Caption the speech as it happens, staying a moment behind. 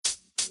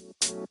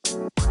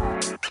Welcome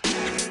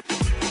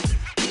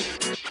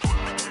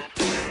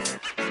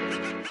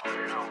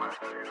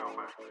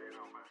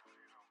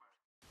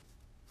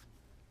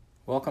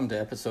to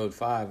episode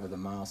 5 of the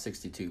Mile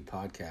 62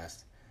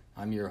 podcast.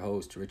 I'm your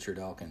host, Richard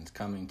Elkins,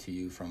 coming to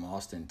you from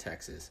Austin,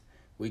 Texas.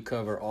 We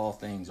cover all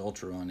things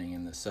ultra running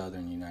in the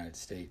southern United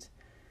States.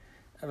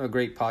 I have a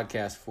great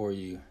podcast for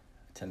you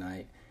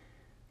tonight.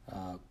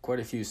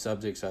 Quite a few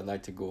subjects I'd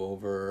like to go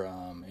over,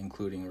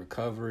 including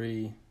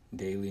recovery,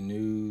 daily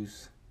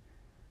news,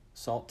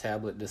 salt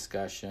tablet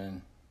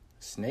discussion,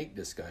 snake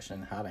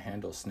discussion, how to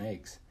handle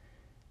snakes,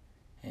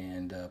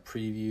 and a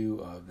preview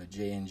of the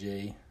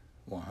J&J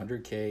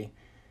 100K,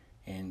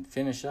 and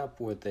finish up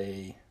with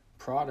a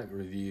product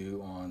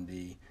review on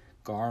the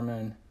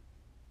Garmin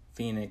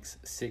Fenix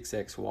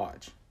 6X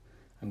watch.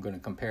 I'm going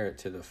to compare it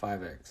to the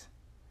 5X.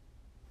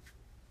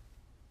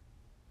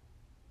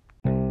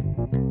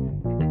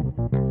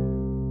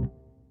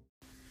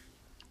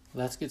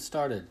 Let's get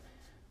started.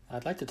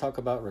 I'd like to talk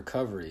about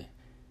recovery.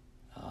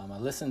 I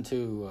listened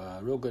to a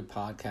real good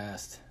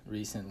podcast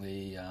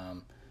recently.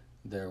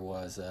 There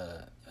was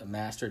a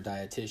master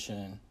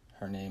dietitian.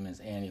 Her name is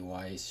Annie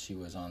Weiss. She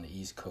was on the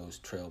East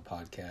Coast Trail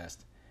podcast.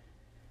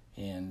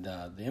 And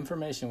the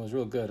information was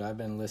real good. I've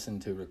been listening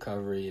to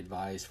recovery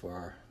advice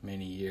for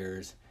many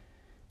years.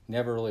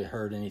 Never really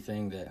heard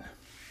anything that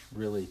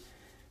really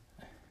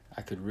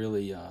I could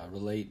really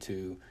relate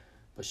to.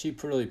 But she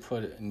really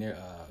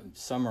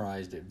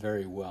summarized it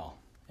very well.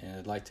 And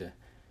I'd like to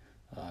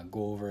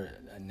go over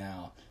it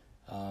now.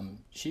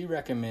 She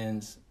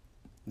recommends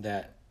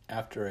that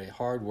after a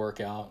hard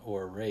workout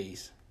or a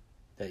race,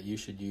 that you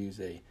should use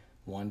a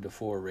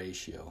 1-to-4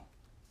 ratio.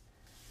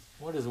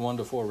 What does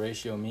 1-to-4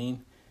 ratio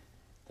mean?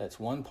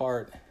 That's 1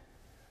 part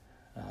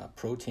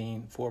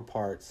protein, 4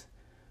 parts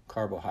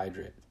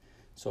carbohydrate.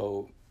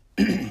 So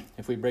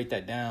if we break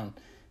that down,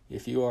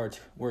 if you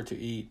were to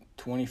eat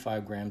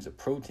 25 grams of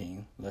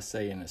protein, let's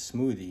say in a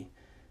smoothie,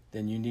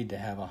 then you need to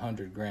have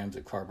 100 grams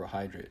of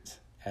carbohydrates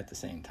at the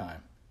same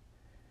time.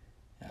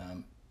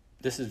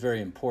 This is very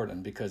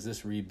important because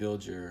this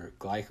rebuilds your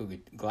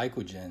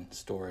glycogen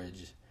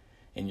storage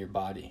in your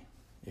body.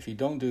 If you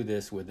don't do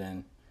this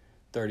within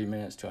 30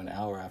 minutes to an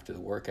hour after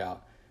the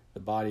workout, the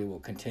body will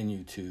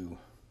continue to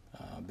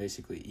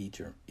basically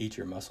eat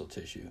your muscle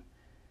tissue.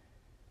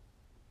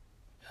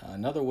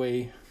 Another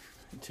way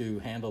to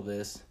handle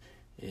this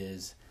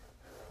is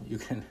you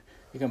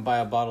can buy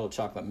a bottle of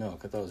chocolate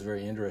milk. I thought it was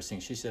very interesting.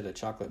 She said a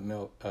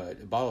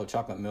bottle of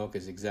chocolate milk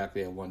is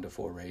exactly a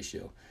 1-to-4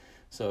 ratio.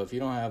 So if you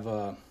don't have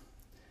a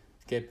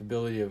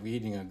capability of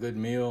eating a good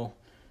meal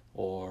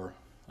or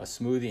a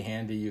smoothie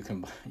handy, you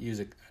can use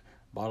a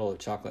bottle of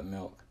chocolate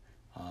milk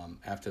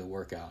after the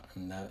workout,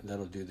 and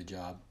that'll do the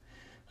job.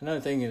 Another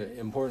thing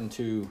important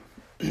to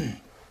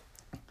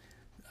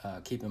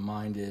keep in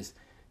mind is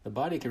the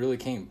body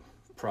can't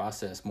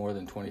process more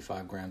than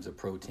 25 grams of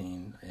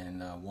protein in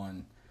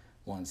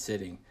one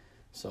sitting.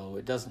 So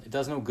it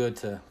does no good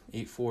to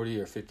eat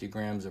 40 or 50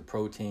 grams of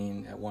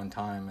protein at one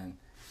time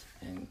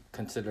and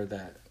consider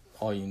that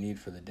all you need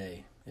for the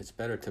day. It's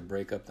better to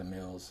break up the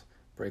meals,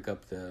 break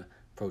up the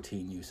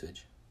protein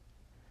usage.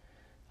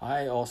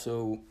 I've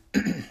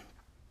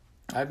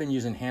been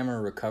using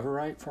Hammer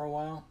Recoverite for a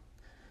while.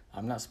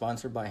 I'm not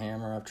sponsored by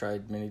Hammer. I've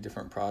tried many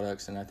different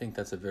products, and I think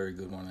that's a very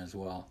good one as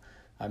well.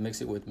 I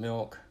mix it with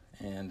milk,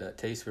 and it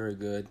tastes very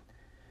good.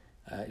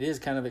 It is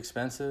kind of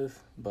expensive,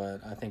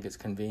 but I think it's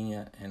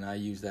convenient, and I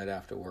use that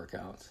after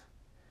workouts.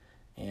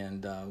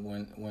 And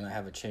when I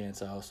have a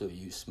chance, I also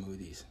use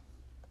smoothies.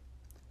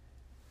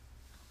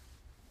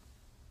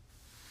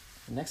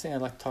 The next thing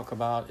I'd like to talk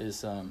about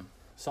is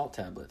salt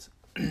tablets.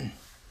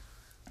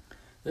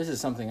 This is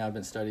something I've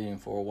been studying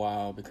for a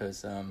while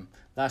because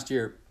last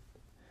year,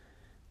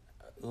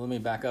 let me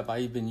back up,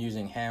 I've been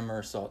using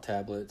Hammer salt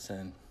tablets,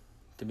 and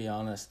to be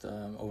honest,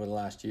 over the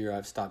last year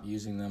I've stopped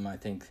using them. I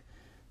think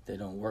they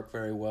don't work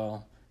very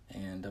well,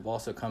 and I've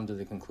also come to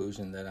the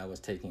conclusion that I was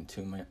taking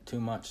too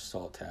much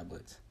salt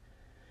tablets.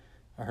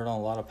 I heard on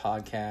a lot of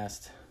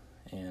podcasts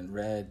and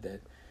read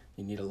that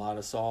you need a lot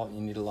of salt,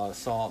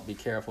 be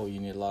careful, you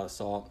need a lot of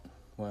salt.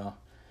 Well,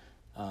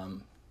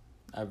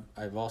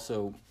 I've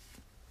also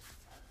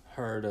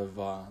heard of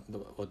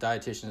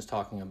dietitians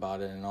talking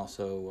about it, and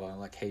also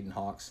like Hayden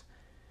Hawks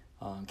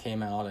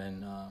came out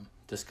and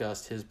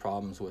discussed his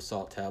problems with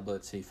salt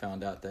tablets. He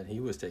found out that he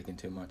was taking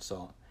too much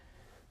salt.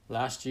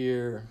 Last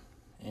year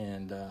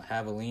in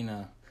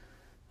Javelina,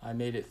 I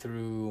made it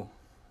through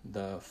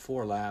the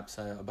 4 laps,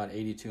 about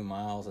 82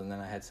 miles, and then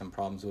I had some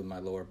problems with my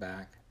lower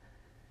back.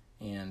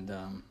 And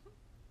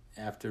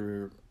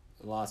after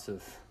lots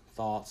of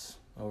thoughts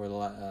over the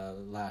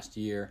last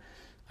year,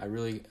 I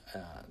really,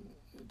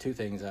 2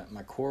 things.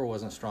 My core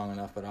wasn't strong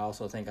enough, but I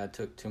also think I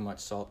took too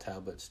much salt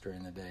tablets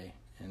during the day.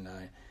 And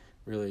I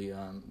really,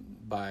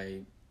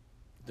 by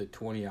the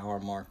 20-hour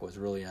mark, was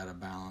really out of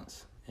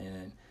balance.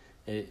 And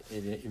it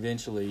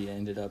eventually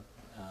ended up,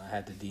 I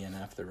had to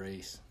DNF the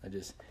race.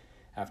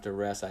 After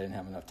rest, I didn't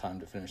have enough time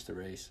to finish the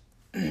race.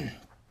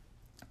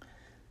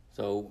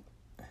 So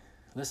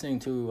listening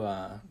to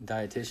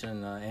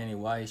dietitian Annie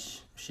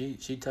Weiss,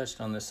 she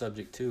touched on this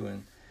subject too,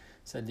 and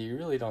said you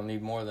really don't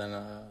need more than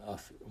a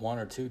 1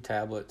 or 2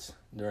 tablets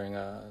during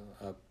a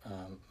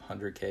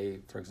 100K,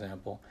 for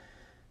example.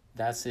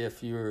 That's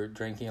if you're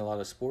drinking a lot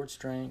of sports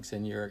drinks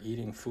and you're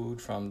eating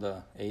food from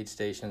the aid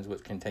stations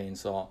which contain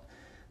salt.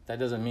 That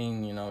doesn't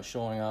mean,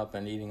 showing up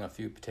and eating a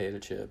few potato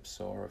chips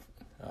or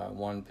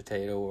 1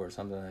 potato or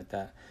something like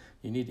that.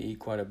 You need to eat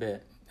quite a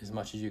bit, as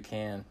much as you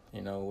can,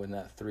 in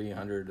that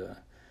 300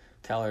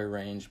 calorie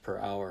range per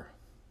hour,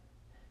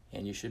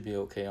 and you should be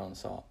okay on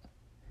salt.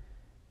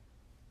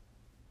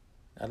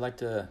 I'd like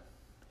to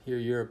hear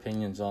your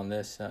opinions on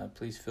this.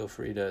 Please feel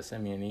free to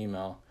send me an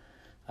email.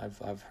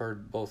 I've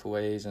heard both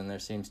ways, and there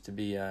seems to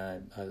be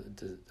a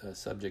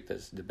subject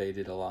that's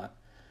debated a lot.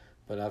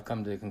 But I've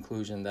come to the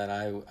conclusion that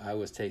I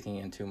was taking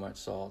in too much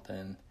salt,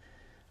 and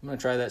I'm going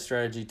to try that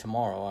strategy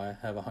tomorrow. I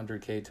have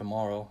 100K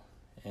tomorrow,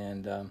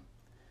 and the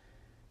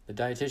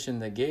dietitian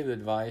that gave the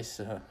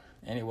advice,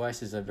 Annie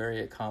Weiss, is a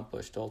very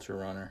accomplished ultra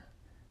runner,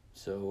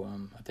 so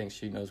I think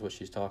she knows what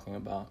she's talking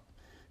about.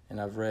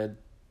 And I've read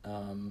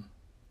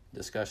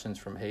discussions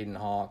from Hayden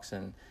Hawks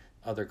and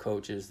other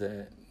coaches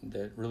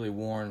that really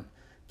warn,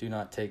 do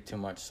not take too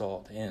much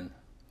salt in.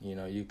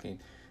 You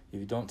can, if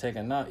you don't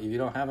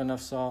have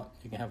enough salt,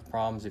 you can have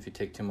problems. If you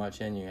take too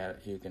much in,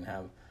 you can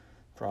have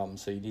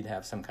problems. So you need to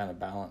have some kind of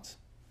balance.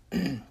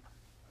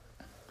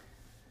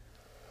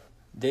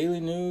 Daily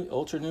news,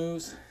 ultra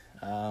news,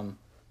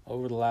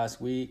 over the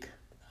last week,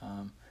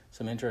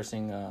 some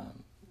interesting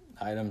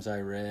items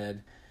I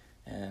read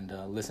and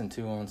listened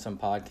to on some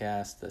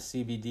podcasts. The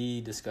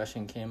CBD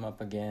discussion came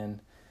up again.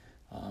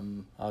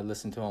 I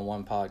listened to on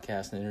one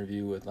podcast an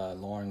interview with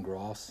Lauren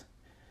Gross.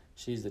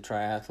 She's the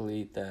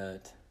triathlete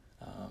that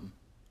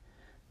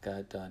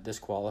got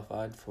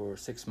disqualified for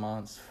 6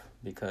 months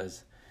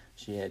because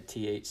she had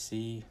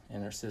THC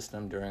in her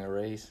system during a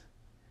race.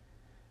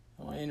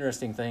 Well,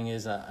 interesting thing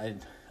is I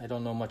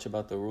don't know much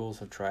about the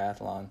rules of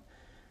triathlon,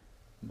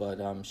 but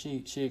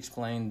she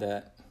explained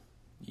that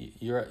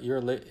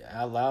you're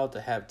allowed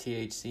to have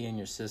THC in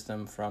your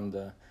system from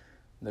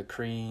the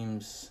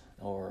creams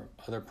or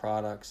other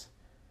products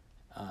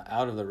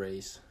out of the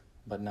race,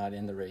 but not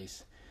in the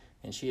race.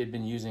 And she had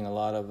been using a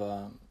lot of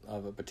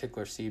a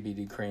particular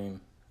CBD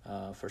cream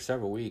for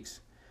several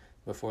weeks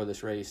before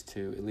this race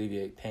to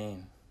alleviate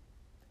pain.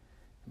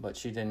 But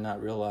she did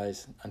not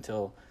realize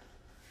until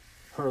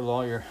her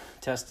lawyer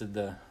tested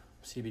the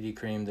CBD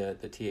cream that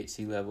the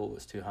THC level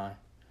was too high.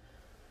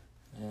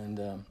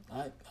 And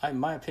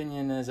my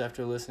opinion is,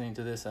 after listening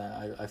to this,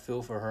 I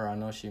feel for her. I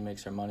know she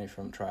makes her money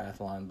from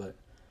triathlon, but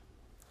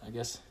I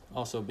guess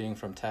also being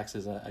from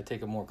Texas, I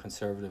take a more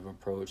conservative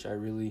approach. I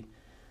really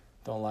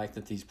don't like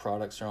that these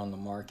products are on the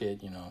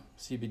market.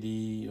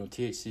 CBD,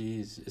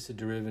 THC is a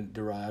derivative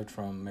derived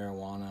from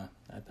marijuana.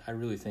 I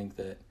really think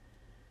that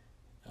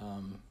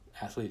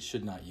athletes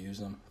should not use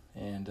them.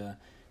 And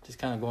just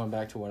kind of going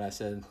back to what I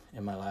said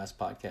in my last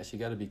podcast, you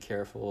got to be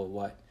careful of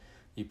what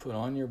you put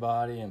on your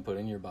body and put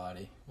in your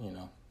body.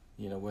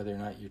 Whether or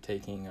not you're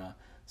taking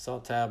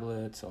salt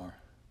tablets or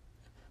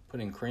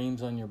putting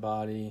creams on your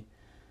body,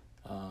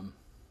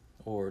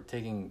 or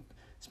taking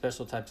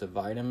special types of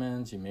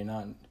vitamins. You may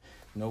not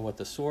know what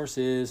the source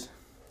is,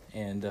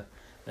 and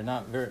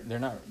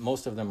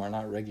most of them are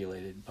not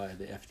regulated by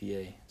the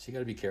FDA. So you got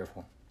to be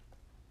careful.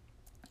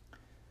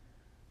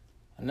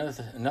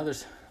 Another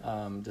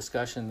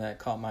discussion that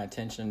caught my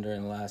attention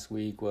during the last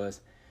week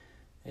was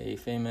a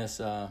famous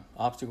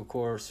obstacle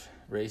course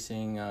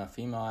racing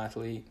female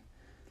athlete.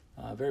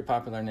 Very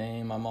popular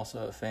name. I'm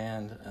also a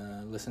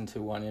fan. Listened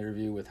to one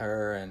interview with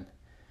her, and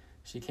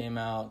she came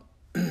out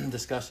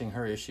discussing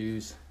her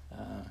issues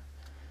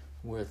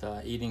with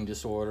eating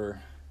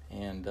disorder,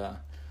 and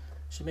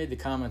she made the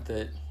comment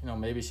that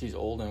maybe she's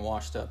old and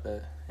washed up.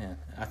 And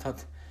I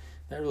thought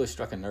that really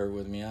struck a nerve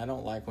with me. I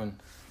don't like when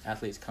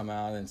athletes come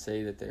out and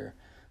say that they're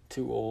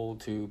too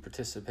old to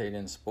participate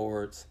in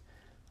sports.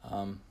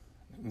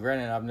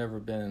 Granted, I've never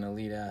been an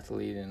elite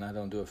athlete, and I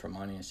don't do it for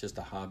money. It's just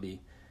a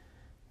hobby.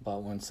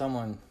 But when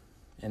someone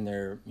in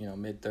their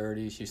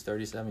mid-30s, she's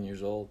 37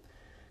 years old,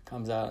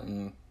 comes out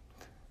and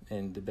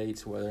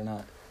debates whether or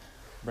not,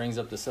 brings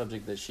up the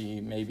subject that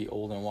she may be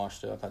old and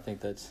washed up, I think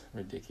that's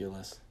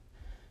ridiculous.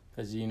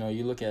 Because you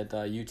look at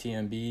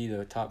UTMB,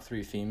 the top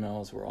 3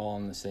 females were all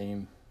in the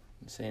same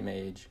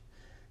age.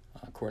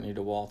 Courtney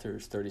Dauwalter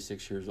is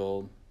 36 years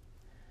old,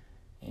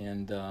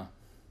 and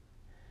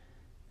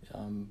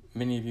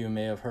many of you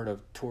may have heard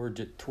of Tour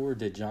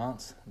de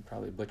Gents. I'm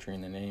probably butchering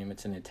the name.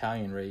 It's an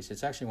Italian race.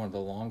 It's actually one of the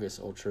longest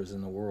ultras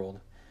in the world.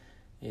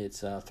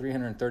 It's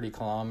 330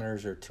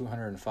 kilometers or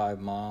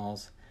 205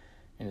 miles,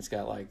 and it's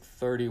got like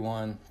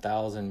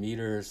 31,000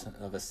 meters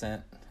of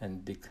ascent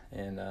and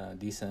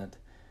descent.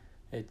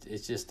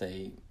 It's just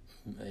a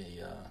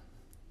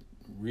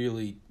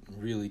really,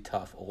 really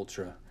tough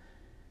ultra,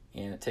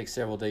 and it takes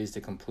several days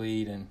to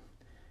complete, and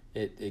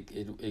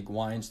it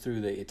winds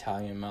through the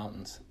Italian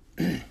mountains.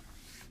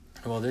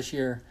 Well, this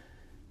year,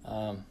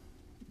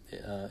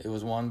 it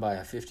was won by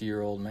a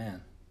 50-year-old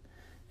man,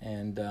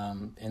 And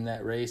in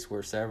that race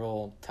were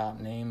several top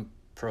name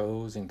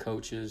pros and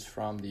coaches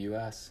from the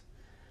U.S.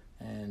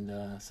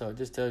 And so it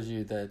just tells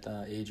you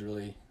that age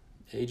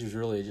is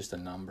really just a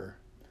number.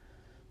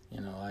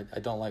 I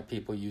don't like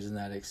people using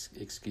that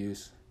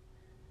excuse.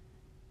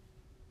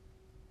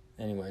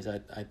 Anyways,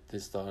 I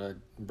just thought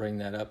I'd bring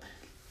that up.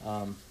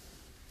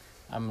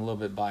 I'm a little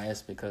bit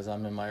biased because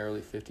I'm in my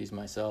early 50s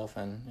myself,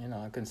 and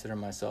I consider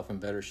myself in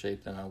better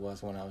shape than I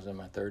was when I was in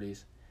my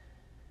 30s.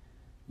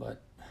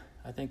 But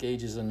I think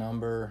age is a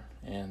number,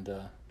 and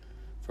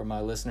for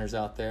my listeners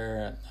out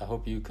there, I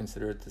hope you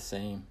consider it the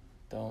same.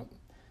 Don't,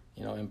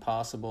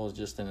 impossible is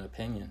just an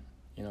opinion.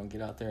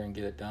 Get out there and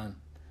get it done.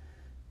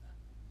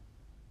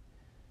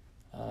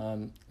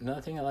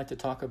 Another thing I like to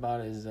talk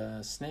about is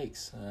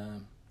snakes.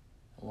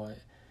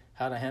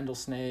 How to handle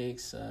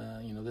snakes.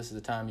 This is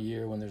the time of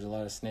year when there's a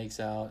lot of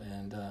snakes out,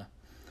 and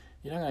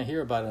you're not going to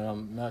hear about it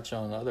much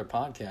on other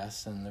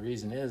podcasts. And the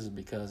reason is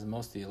because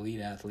most of the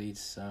elite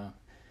athletes,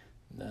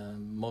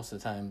 most of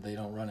the time, they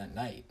don't run at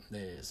night.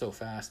 They're so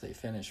fast they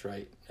finish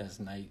right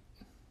as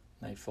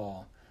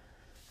nightfall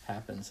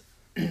happens.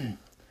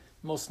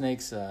 Most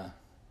snakes are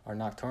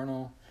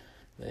nocturnal.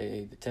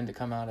 They tend to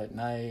come out at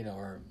night,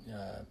 or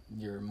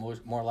you're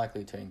more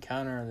likely to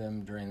encounter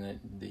them during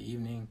the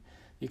evening.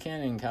 You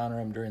can encounter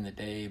them during the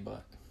day,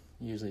 but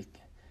it's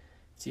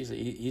usually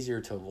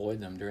easier to avoid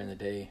them during the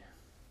day.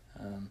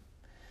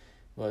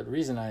 But the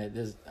reason I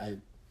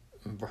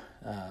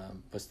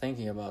was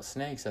thinking about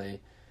snakes, I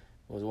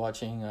was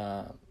watching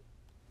a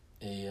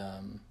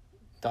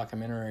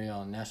documentary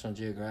on National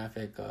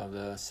Geographic of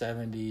the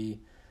 70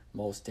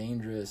 most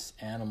dangerous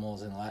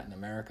animals in Latin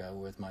America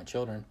with my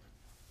children.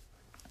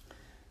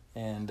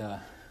 And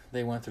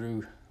they went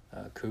through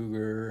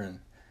cougar and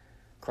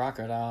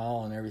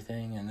crocodile and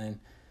everything, and then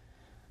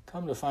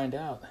come to find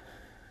out,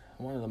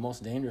 one of the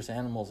most dangerous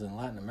animals in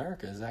Latin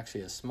America is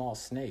actually a small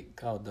snake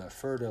called the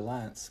fer de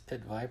lance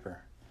pit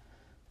viper.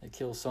 It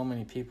kills so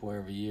many people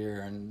every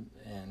year, and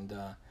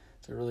so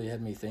it really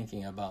had me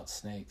thinking about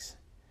snakes.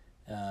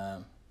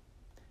 The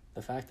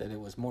fact that it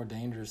was more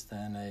dangerous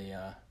than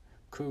a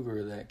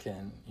cougar that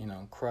can,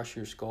 crush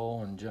your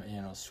skull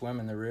and swim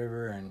in the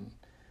river and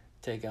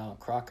take out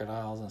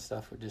crocodiles and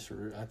stuff,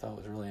 I thought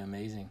was really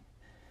amazing.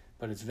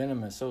 But its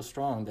venom is so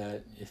strong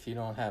that if you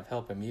don't have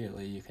help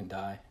immediately, you can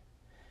die.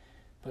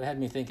 But it had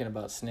me thinking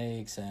about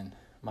snakes and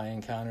my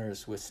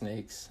encounters with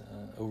snakes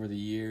over the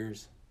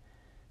years.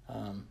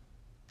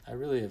 I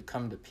really have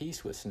come to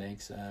peace with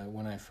snakes.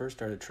 When I first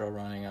started trail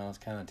running, I was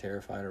kind of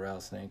terrified of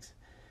rattlesnakes.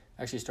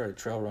 I actually started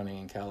trail running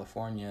in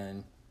California.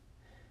 And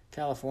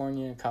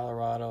California,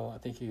 Colorado, I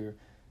think you're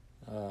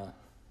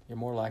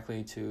more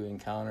likely to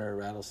encounter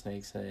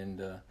rattlesnakes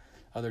and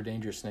other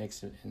dangerous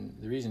snakes. And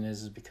the reason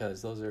is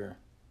because those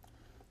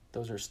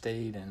are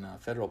state and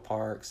federal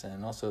parks,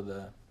 and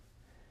also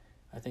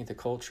I think the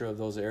culture of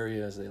those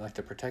areas, they like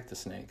to protect the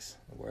snakes,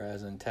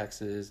 whereas in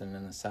Texas and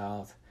in the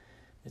South,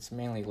 it's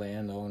mainly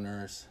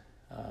landowners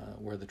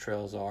where the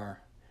trails are,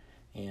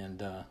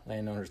 and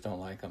landowners don't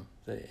like them.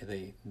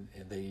 They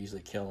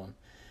usually kill them.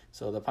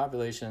 So the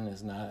population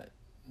is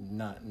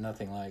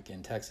nothing like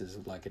in Texas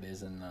like it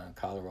is in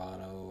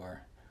Colorado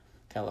or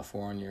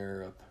California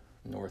or up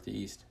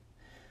northeast.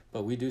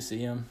 But we do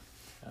see them.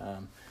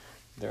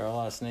 There are a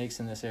lot of snakes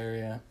in this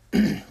area,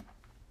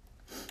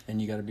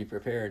 and you got to be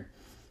prepared.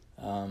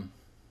 For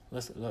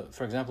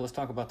example, let's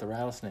talk about the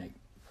rattlesnake.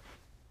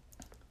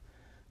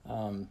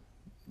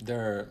 There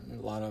are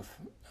a lot of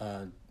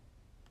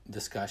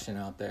discussion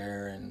out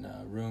there and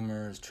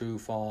rumors, true,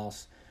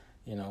 false.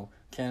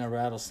 Can a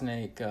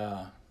rattlesnake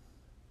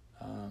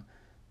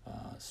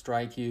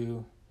strike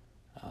you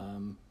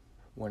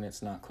when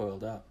it's not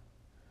coiled up?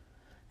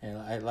 And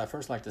I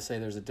first like to say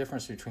there's a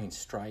difference between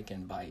strike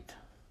and bite.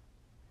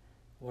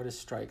 What is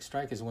strike?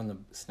 Strike is when the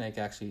snake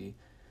actually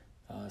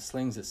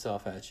slings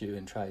itself at you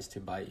and tries to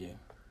bite you.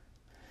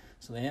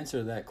 So the answer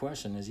to that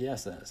question is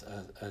yes,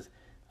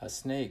 a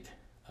snake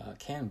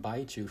can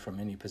bite you from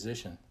any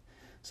position.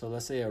 So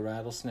let's say a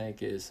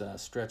rattlesnake is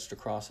stretched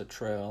across a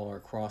trail or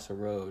across a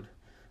road.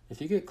 If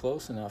you get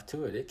close enough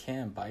to it, it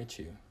can bite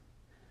you.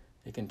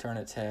 It can turn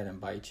its head and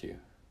bite you,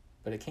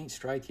 but it can't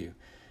strike you.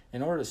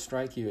 In order to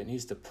strike you, it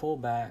needs to pull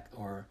back,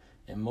 or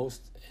in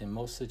most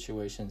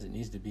situations, it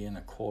needs to be in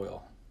a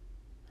coil.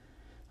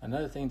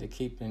 Another thing to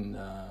keep in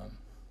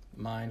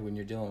mind when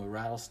you're dealing with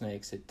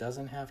rattlesnakes, it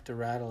doesn't have to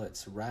rattle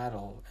its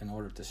rattle in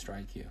order to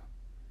strike you.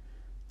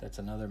 That's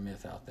another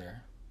myth out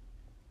there.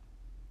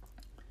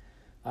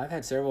 I've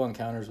had several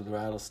encounters with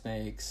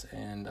rattlesnakes,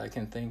 and I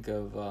can think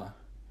of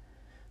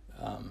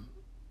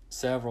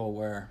several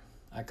where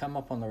I come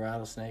up on the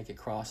rattlesnake, it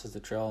crosses the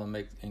trail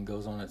and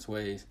goes on its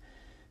ways.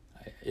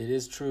 It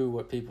is true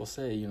what people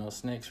say,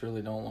 snakes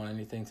really don't want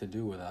anything to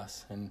do with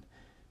us, and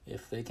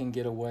if they can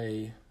get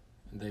away,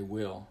 they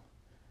will.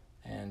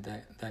 And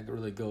that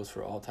really goes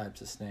for all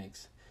types of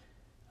snakes.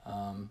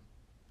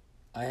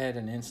 I had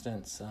an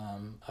instance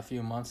a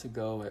few months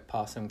ago at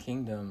Possum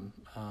Kingdom.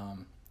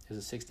 It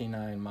was a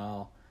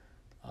 69-mile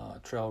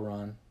trail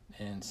run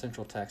in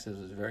central Texas.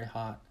 It was very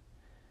hot.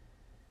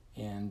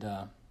 And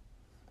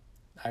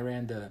I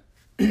ran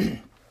the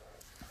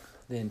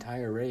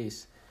entire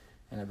race,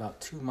 and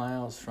about 2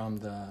 miles from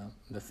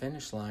the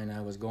finish line,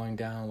 I was going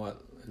down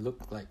what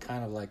looked like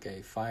kind of like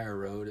a fire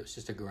road. It was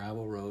just a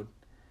gravel road,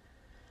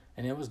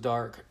 and it was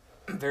dark,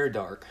 very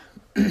dark.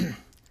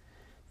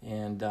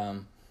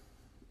 And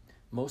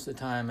most of the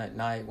time at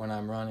night when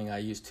I'm running, I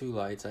use two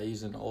lights. I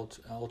use an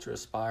Ultra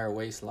Aspire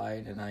waist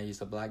light, and I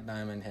use a Black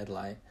Diamond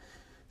headlight,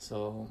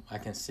 so I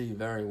can see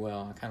very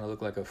well. I kind of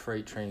look like a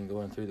freight train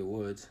going through the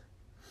woods.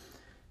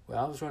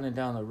 Well, I was running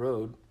down the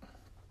road.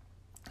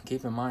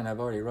 Keep in mind, I've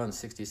already run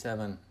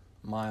 67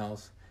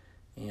 miles,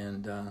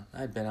 and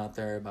I'd been out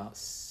there about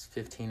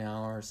 15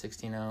 hours,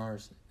 16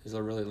 hours. It was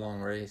a really long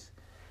race.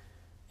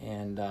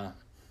 And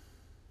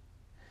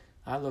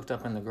I looked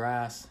up in the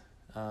grass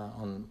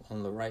on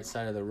the right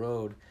side of the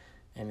road,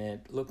 and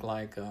it looked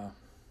like,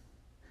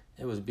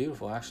 it was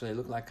beautiful. Actually, it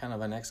looked like kind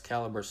of an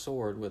Excalibur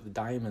sword with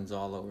diamonds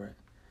all over it.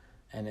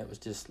 And it was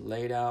just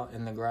laid out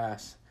in the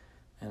grass.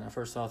 And I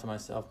first thought to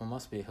myself, I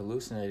must be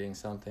hallucinating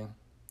something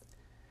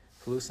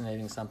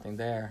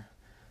there.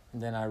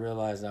 And then I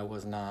realized I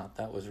was not.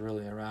 That was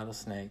really a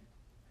rattlesnake.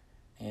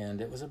 And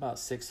it was about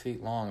 6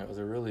 feet long. It was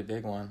a really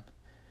big one.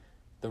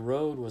 The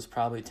road was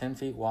probably 10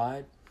 feet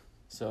wide.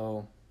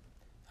 So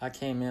I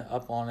came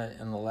up on it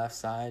in the left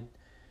side.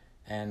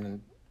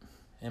 And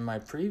in my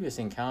previous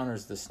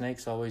encounters, the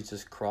snakes always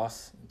just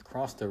cross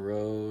the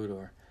road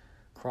or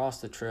cross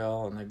the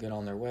trail and they get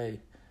on their way.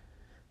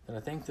 But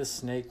I think this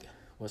snake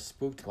was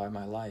spooked by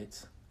my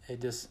lights. It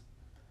just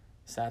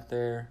sat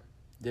there,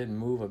 didn't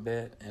move a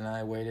bit, and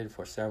I waited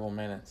for several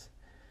minutes.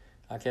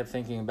 I kept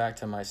thinking back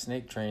to my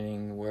snake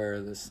training where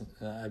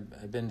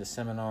I've been to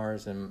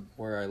seminars and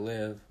where I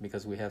live,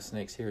 because we have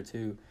snakes here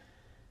too.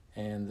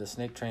 And the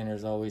snake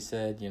trainers always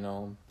said,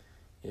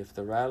 if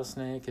the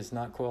rattlesnake is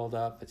not coiled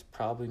up, it's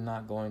probably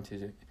not going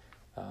to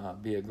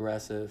be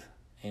aggressive,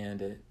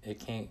 and it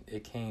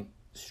can't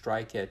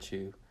strike at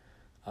you.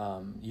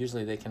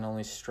 Usually they can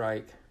only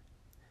strike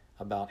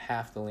about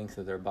half the length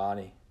of their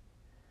body.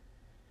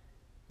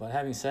 But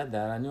having said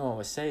that, I knew I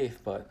was safe,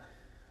 but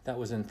that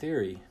was in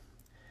theory.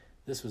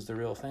 This was the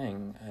real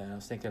thing. And I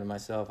was thinking to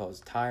myself, I was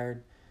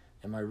tired.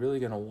 Am I really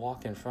going to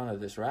walk in front of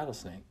this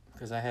rattlesnake?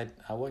 Because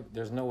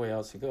there's no way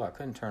else to go. I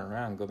couldn't turn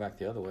around and go back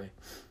the other way.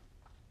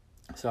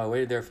 So I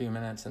waited there a few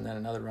minutes, and then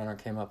another runner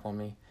came up on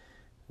me,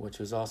 which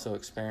was also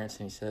experienced,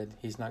 and he said,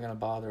 he's not going to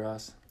bother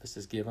us. Let's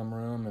just give him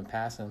room and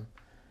pass him.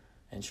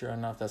 And sure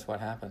enough, that's what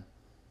happened.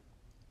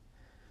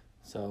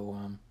 So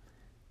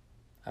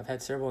I've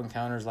had several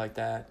encounters like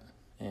that,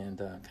 and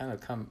kind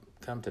of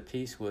come to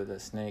peace with the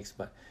snakes.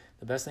 But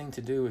the best thing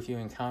to do if you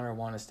encounter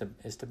one is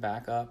to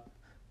back up,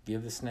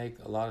 give the snake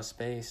a lot of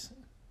space,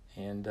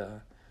 and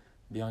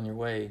be on your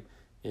way.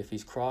 If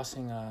he's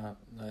crossing a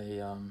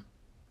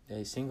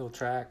single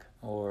track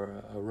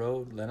or a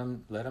road, let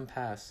him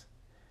pass.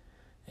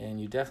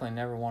 And you definitely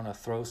never want to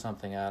throw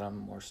something at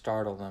them or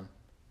startle them.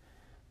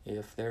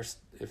 If they're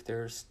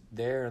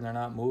there and they're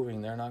not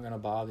moving, they're not going to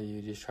bother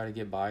you. Just try to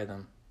get by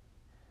them.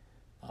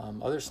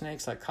 Other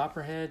snakes like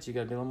copperheads, you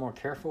got to be a little more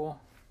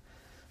careful.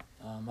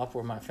 Up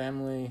where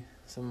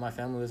some of my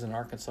family lives in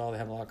Arkansas, they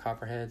have a lot of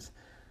copperheads.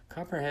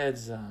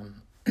 Copperheads,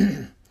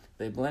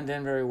 they blend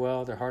in very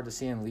well. They're hard to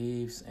see in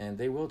leaves, and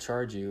they will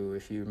charge you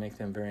if you make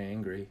them very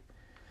angry.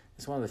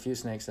 It's one of the few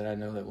snakes that I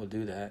know that will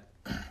do that.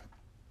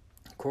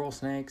 Coral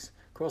snakes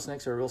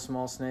are a real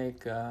small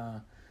snake,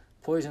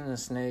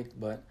 poisonous snake,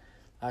 but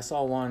I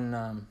saw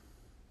one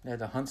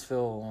at a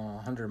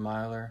Huntsville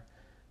 100-miler,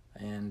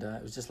 and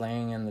it was just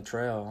laying in the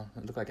trail.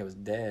 It looked like it was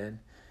dead.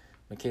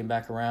 It came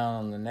back around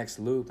on the next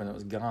loop, and it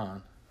was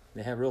gone.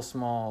 They have real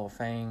small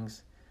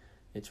fangs.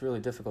 It's really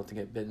difficult to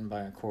get bitten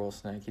by a coral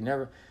snake. You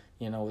never,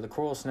 with a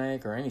coral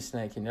snake or any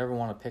snake, you never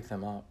want to pick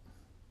them up.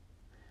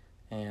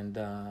 And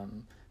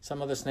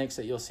some other snakes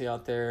that you'll see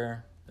out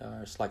there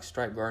are like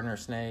striped gardener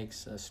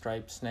snakes,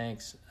 striped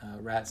snakes,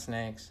 rat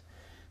snakes.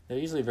 They're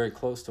usually very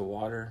close to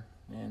water,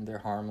 and they're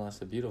harmless.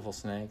 They're beautiful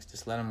snakes.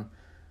 Just let them.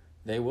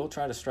 They will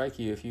try to strike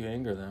you if you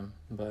anger them,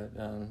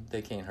 but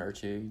they can't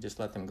hurt you. You just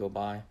let them go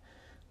by.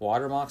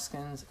 Water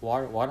moccasins,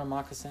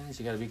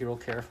 you got to be real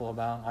careful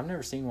about. I've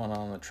never seen one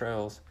on the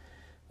trails.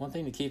 One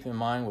thing to keep in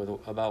mind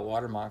about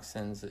water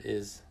moccasins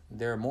is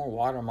there are more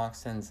water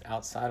moccasins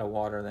outside of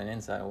water than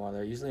inside of water.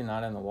 They're usually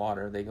not in the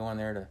water. They go in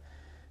there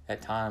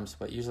at times,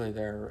 but usually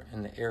they're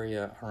in the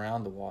area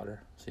around the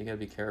water. So you got to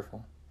be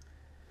careful.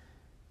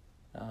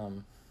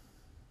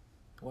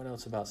 What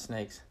else about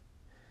snakes?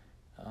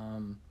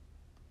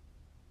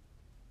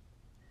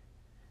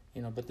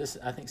 But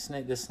I think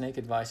this snake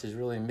advice is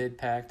really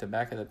mid-pack to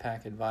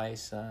back-of-the-pack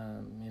advice.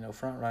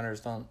 Front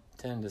runners don't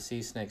tend to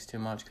see snakes too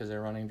much because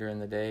they're running during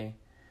the day.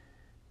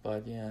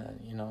 But,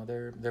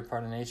 they're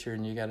part of nature,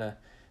 and you got to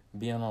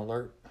be on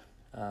alert.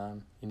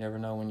 You never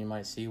know when you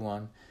might see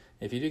one.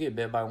 If you do get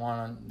bit by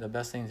one, the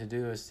best thing to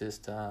do is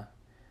just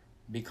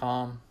be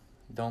calm.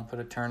 Don't put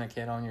a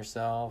tourniquet on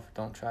yourself.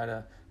 Don't try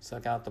to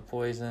suck out the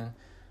poison.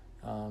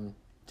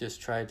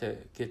 Just try to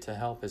get to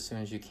help as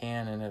soon as you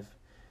can, and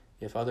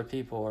if other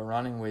people are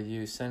running with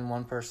you, send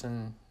one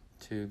person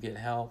to get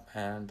help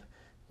and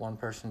one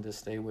person to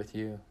stay with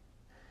you.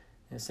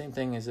 And the same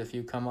thing is if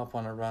you come up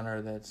on a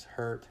runner that's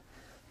hurt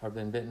or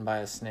been bitten by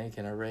a snake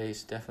in a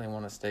race, definitely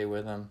want to stay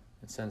with them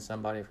and send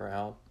somebody for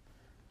help.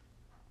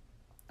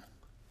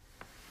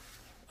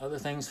 Other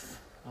things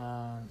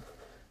that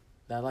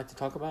I'd like to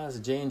talk about is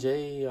the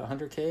J&J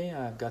 100K.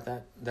 I've got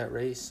that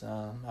race.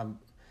 I'm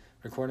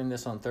recording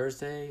this on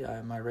Thursday.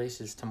 My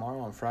race is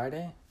tomorrow on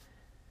Friday.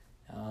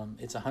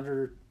 It's a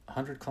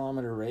 100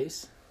 kilometer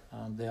race.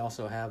 They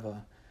also have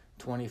a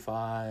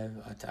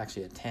 25,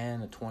 actually a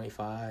 10, a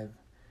 25K,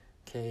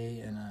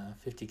 and a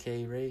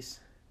 50K race,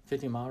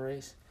 50-mile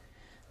race.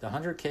 The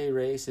 100K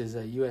race is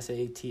a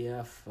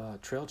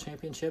USATF Trail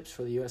Championships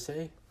for the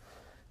USA.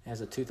 It has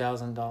a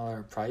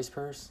 $2,000 prize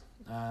purse.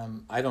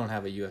 I don't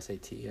have a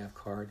USATF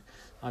card.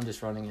 I'm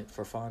just running it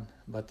for fun,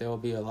 but there will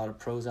be a lot of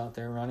pros out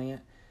there running it.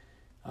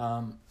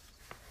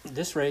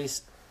 This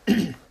race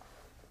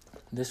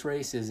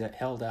is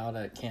held out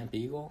at Camp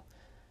Eagle.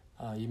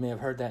 You may have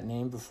heard that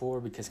name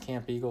before because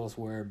Camp Eagle is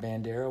where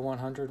Bandera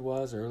 100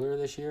 was earlier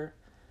this year.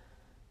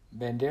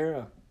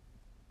 Bandera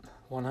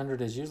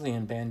 100 is usually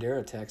in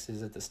Bandera,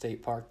 Texas, at the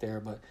state park there,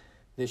 but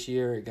this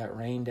year it got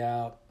rained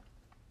out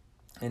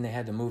and they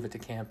had to move it to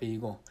Camp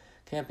Eagle.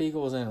 Camp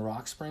Eagle is in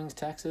Rock Springs,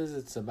 Texas.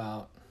 It's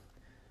about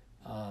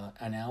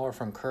an hour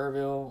from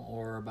Kerrville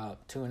or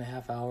about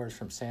 2.5 hours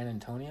from San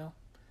Antonio.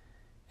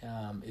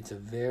 It's a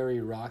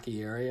very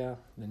rocky area.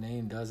 The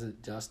name does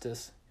it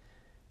justice.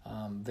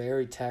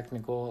 Very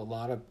technical, a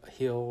lot of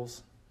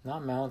hills,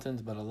 not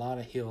mountains, but a lot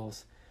of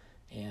hills.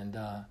 And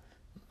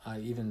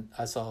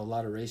I saw a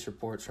lot of race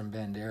reports from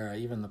Bandera.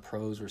 Even the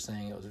pros were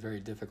saying it was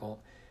very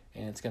difficult,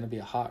 and it's going to be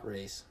a hot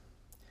race.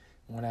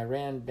 When I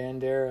ran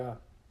Bandera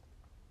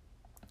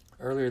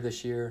earlier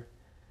this year,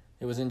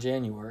 it was in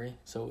January,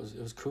 so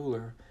it was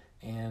cooler,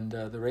 and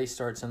the race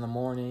starts in the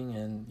morning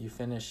and you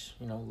finish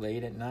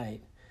late at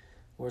night.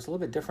 Where it's a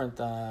little bit different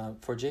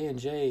for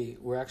J&J,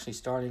 we're actually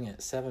starting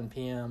at 7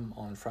 p.m.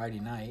 on Friday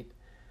night,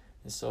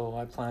 and so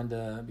I plan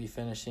to be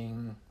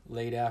finishing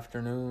late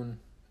afternoon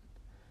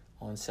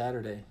on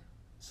Saturday.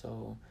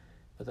 So,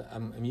 but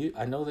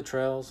I know the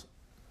trails.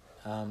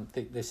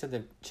 They said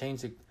they've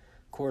changed the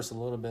course a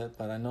little bit,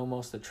 but I know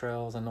most of the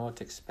trails. I know what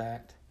to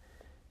expect,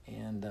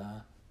 and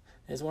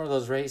it's one of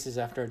those races.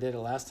 After I did it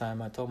last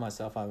time, I told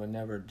myself I would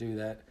never do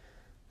that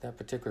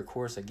particular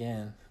course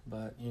again.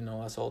 But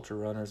us ultra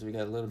runners, we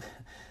got a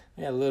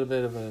little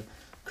bit of a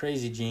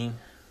crazy gene.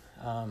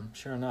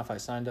 Sure enough, I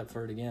signed up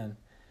for it again.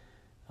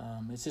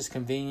 It's just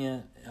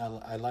convenient.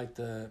 I like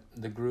the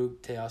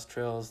group Teos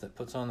Trails that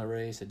puts on the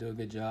race. They do a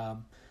good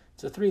job.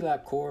 It's a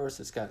 3-lap course.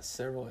 It's got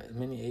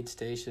many aid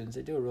stations.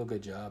 They do a real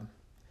good job.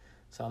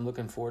 So I'm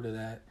looking forward to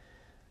that.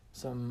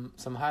 Some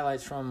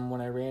highlights from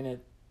when I ran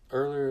it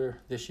earlier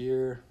this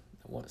year.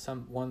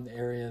 One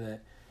area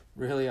that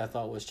really I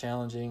thought was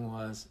challenging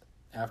was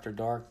after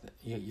dark.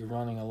 You're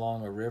running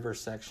along a river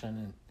section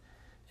and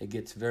it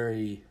gets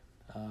very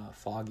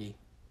foggy.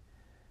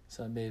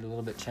 So it made it a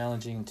little bit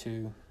challenging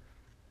to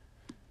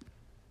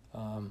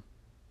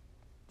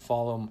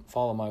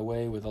follow my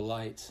way with the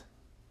lights.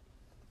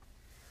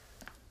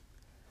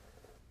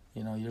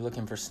 You're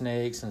looking for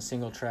snakes and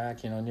single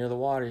track. Near the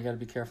water, you got to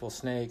be careful of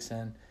snakes.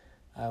 And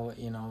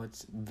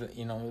it's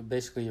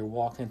basically you're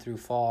walking through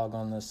fog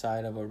on the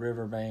side of a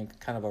riverbank,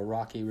 kind of a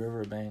rocky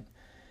riverbank.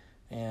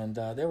 And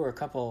there were a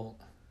couple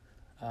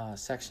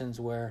sections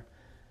where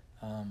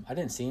I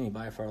didn't see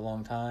anybody for a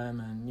long time,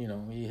 and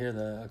you hear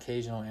the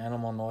occasional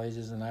animal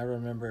noises. And I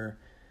remember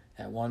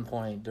at one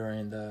point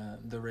during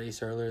the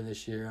race earlier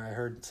this year, I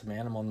heard some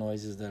animal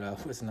noises that I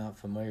was not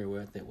familiar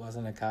with. It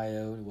wasn't a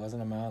coyote, it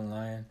wasn't a mountain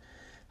lion.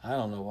 I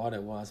don't know what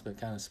it was, but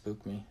it kind of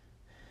spooked me.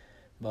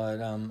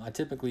 But I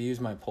typically use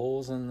my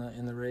poles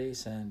in the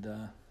race,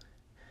 and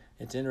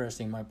it's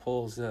interesting. My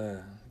poles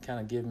kind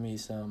of give me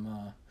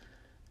some,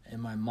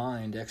 in my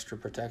mind, extra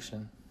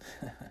protection.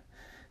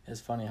 It's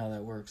funny how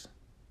that works.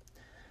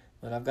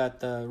 But I've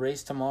got the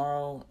race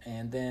tomorrow,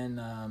 and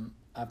then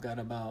I've got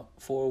about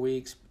 4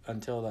 weeks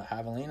until the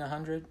Javelina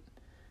 100.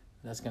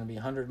 That's going to be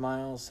 100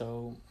 miles.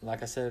 So,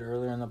 like I said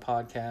earlier in the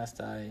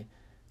podcast, I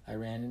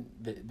ran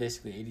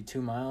basically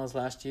 82 miles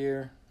last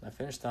year. I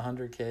finished the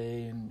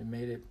 100K and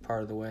made it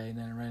part of the way. And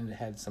then I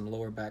had some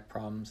lower back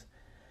problems.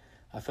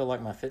 I feel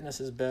like my fitness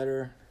is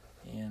better,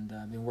 and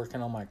I've been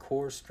working on my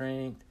core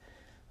strength.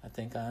 I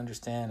think I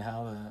understand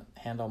how to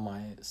handle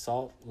my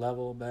salt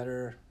level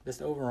better.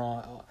 Just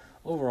overall,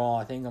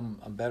 I think I'm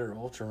a better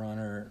ultra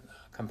runner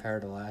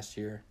compared to last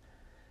year.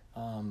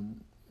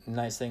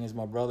 Nice thing is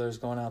my brother's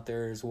going out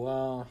there as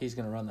well. He's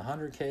going to run the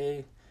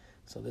 100K.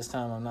 So this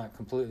time I'm not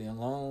completely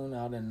alone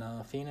out in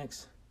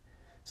Phoenix.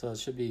 So it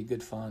should be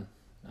good fun.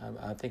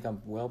 I think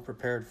I'm well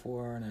prepared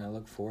for it, and I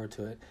look forward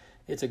to it.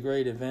 It's a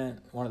great event,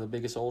 one of the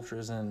biggest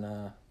ultras in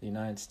the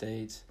United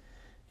States.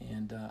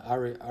 And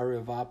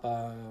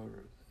Aryavapa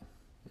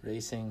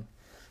Racing,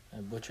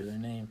 I butcher their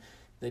name,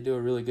 they do a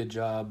really good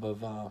job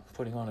of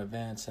putting on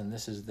events, and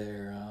this is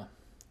their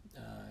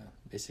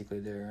basically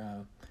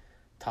their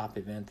top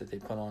event that they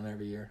put on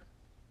every year.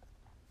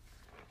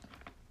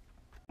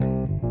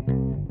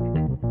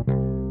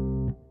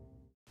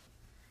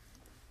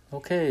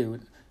 Okay,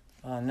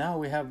 now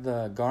we have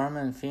the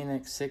Garmin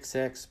Fenix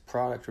 6X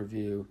product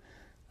review.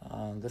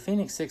 The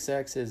Fenix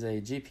 6X is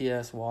a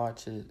GPS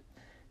watch.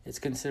 It's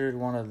considered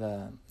one of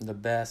the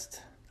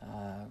best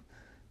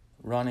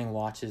running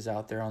watches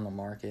out there on the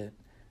market.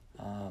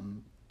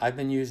 I've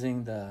been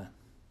using the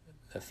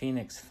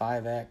Fenix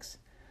 5X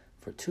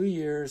for 2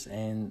 years,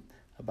 and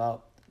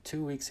about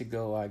 2 weeks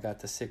ago I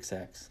got the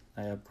 6X.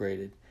 I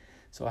upgraded.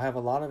 So I have a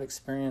lot of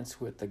experience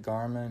with the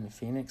Garmin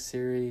Fenix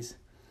series.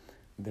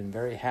 Been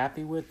very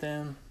happy with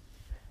them,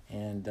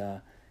 and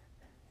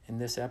in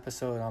this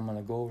episode I'm going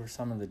to go over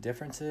some of the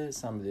differences,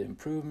 some of the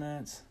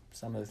improvements,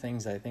 some of the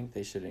things I think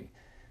they should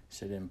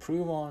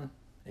improve on,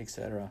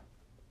 etc.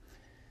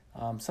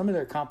 Some of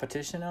their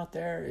competition out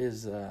there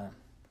is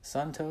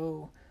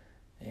Suunto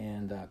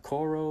and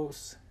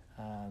Coros.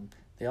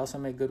 They also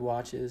make good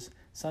watches.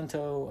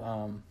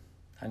 Suunto,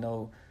 I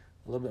know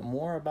a little bit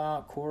more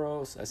about.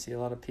 Coros, I see a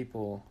lot of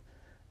people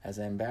as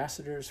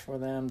ambassadors for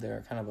them.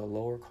 They're kind of a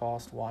lower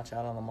cost watch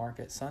out on the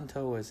market.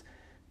 Suunto is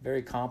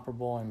very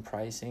comparable in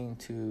pricing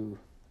to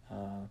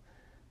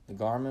the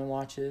Garmin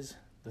watches.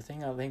 The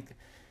thing I think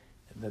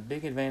the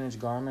big advantage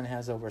Garmin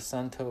has over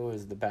Suunto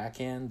is the back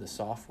end, the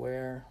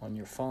software on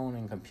your phone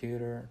and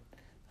computer.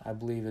 I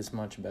believe is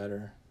much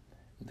better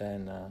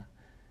than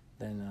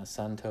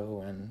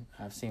Suunto, and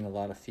I've seen a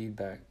lot of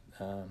feedback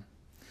to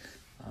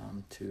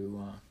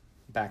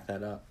back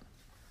that up.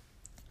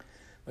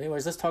 But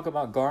anyways, let's talk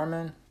about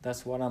Garmin.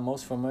 That's what I'm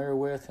most familiar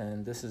with,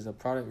 and this is a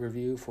product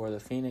review for the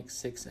Fenix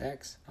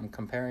 6X. I'm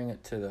comparing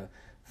it to the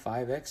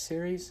 5X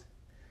series.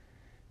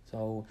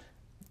 So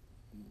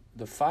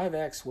the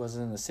 5X was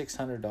in the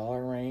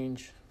 $600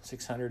 range,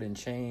 600 and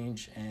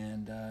change,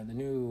 and the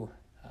new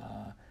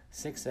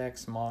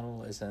 6X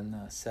model is in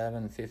the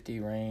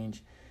 $750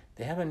 range.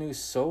 They have a new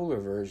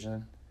solar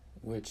version,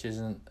 which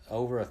isn't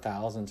over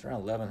 $1,000. It's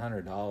around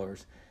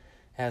 $1,100.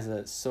 Has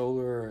a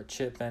solar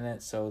chip in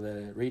it so that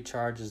it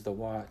recharges the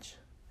watch.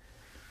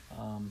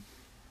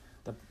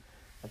 The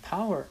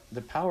power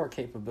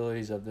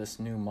capabilities of this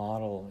new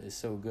model is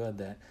so good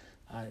that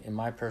in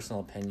my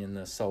personal opinion,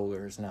 the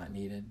solar is not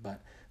needed.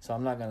 So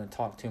I'm not going to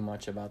talk too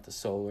much about the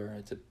solar.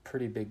 It's a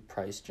pretty big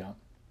price jump.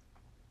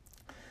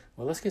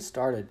 Well, let's get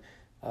started.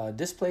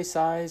 Display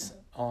size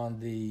on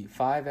the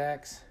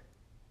 5X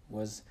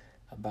was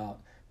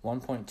about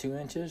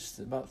 1.2 inches,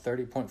 about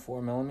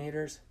 30.4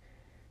 millimeters.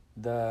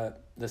 The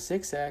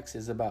 6X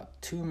is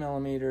about 2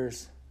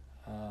 millimeters,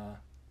 5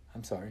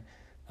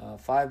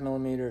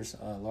 millimeters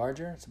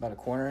larger. It's about a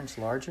quarter inch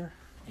larger,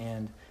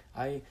 and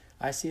I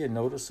see a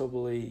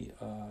noticeable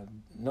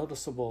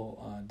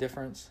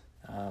difference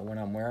when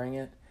I'm wearing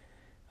it.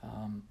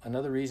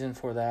 Another reason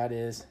for that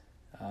is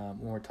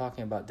when we're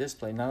talking about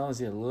display, not only is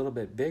it a little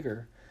bit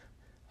bigger,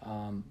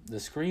 the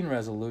screen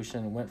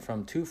resolution went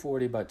from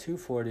 240 by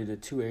 240 to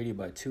 280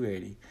 by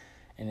 280,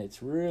 and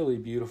it's really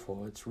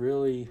beautiful. It's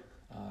really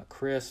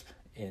crisp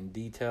and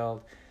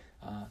detailed.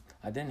 I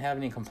didn't have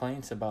any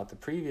complaints about the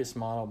previous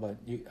model, but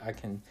I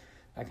can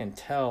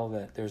tell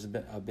that there's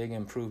a big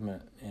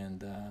improvement in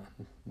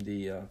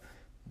the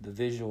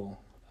visual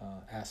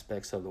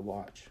aspects of the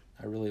watch.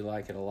 I really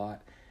like it a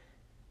lot.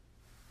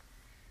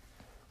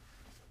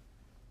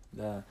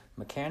 The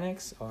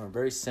mechanics are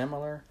very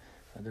similar.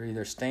 They're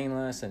either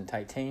stainless and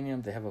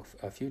titanium. They have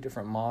a few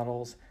different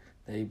models.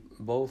 They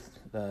both,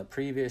 the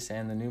previous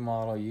and the new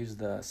model, use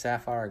the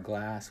sapphire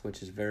glass,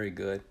 which is very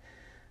good.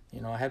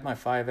 I had my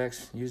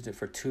 5X, used it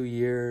for 2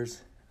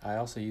 years. I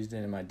also used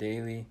it in my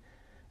daily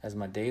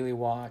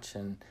watch,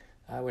 and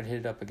I would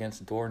hit it up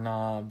against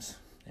doorknobs,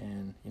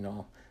 and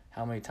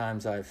how many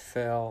times I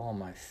fell on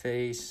my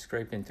face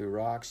scraping through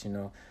rocks.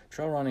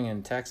 Trail running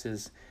in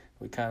Texas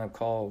we kind of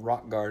call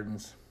rock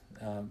gardens.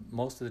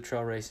 Most of the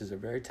trail races are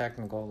very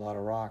technical, a lot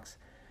of rocks.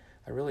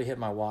 I really hit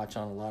my watch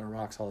on a lot of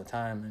rocks all the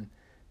time,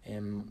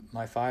 and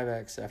my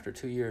 5X, after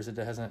 2 years, it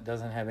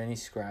doesn't have any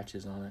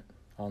scratches on it,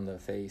 on the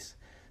face.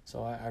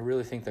 So I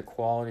really think the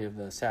quality of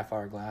the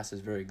sapphire glass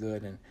is very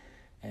good,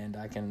 and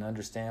I can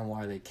understand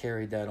why they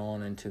carried that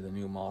on into the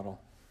new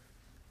model.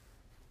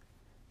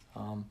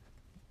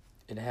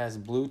 It has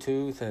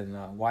Bluetooth and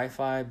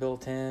Wi-Fi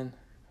built in.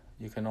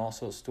 You can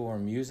also store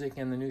music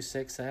in the new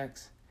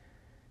 6X,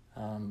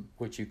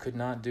 which you could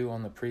not do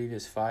on the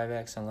previous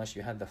 5X unless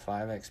you had the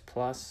 5X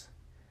Plus.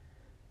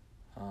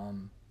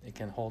 It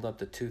can hold up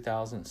to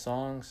 2,000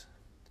 songs.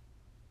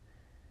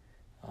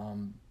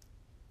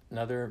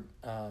 Another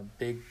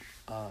big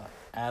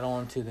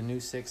add-on to the new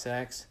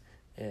 6X,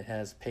 it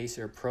has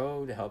Pacer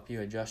Pro to help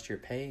you adjust your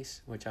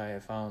pace, which I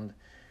have found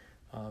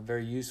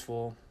very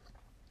useful.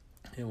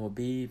 It will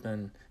beep,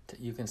 and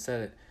you can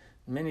set it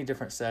many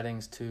different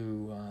settings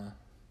to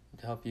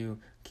help you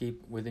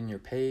keep within your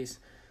pace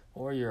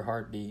or your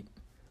heartbeat.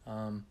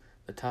 I'm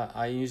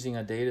using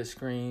a data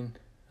screen,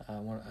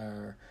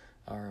 or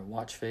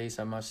watch face,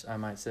 I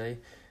might say,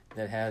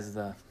 that has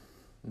the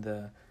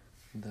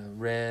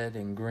red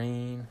and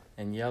green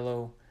and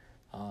yellow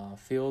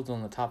fields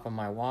on the top of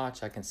my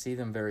watch. I can see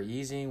them very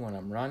easy when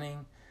I'm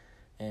running,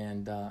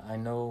 and I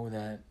know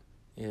that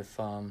if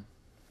I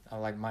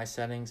like my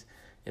settings,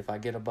 If I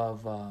get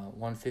above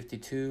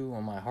 152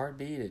 on my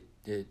heartbeat,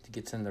 it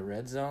gets in the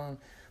red zone.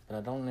 But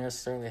I don't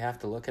necessarily have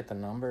to look at the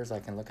numbers. I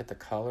can look at the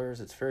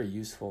colors. It's very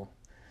useful,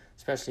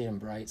 especially in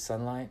bright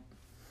sunlight.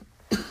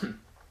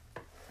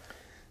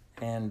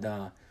 And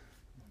the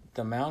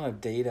amount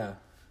of data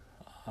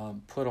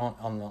put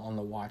on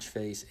the watch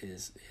face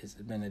is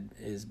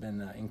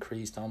been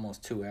increased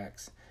almost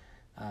 2x.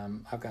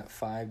 I've got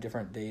 5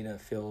 different data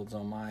fields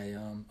on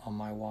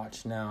my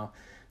watch now.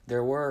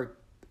 There were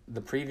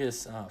the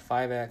previous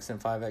 5X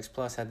and 5X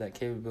Plus had that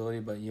capability,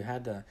 but you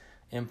had to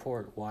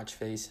import watch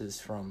faces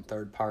from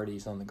third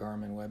parties on the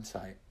Garmin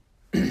website,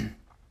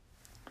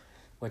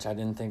 which I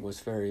didn't think was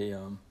very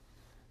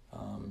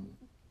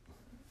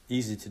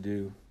easy to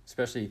do,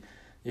 especially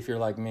if you're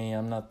like me.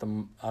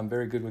 I'm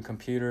very good with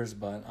computers,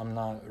 but I'm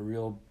not a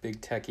real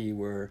big techie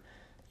where,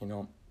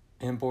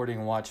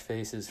 importing watch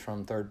faces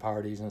from third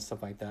parties and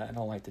stuff like that. I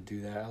don't like to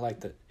do that. I like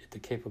the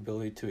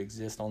capability to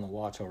exist on the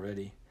watch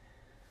already.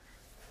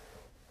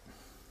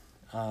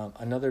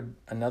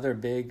 Another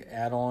big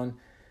add-on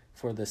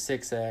for the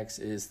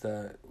 6X is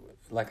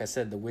like I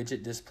said, the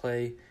widget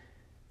display.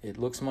 It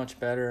looks much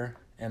better,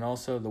 and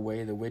also the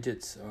way the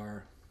widgets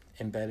are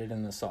embedded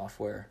in the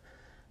software.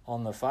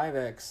 On the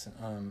 5X,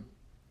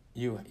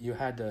 you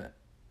had to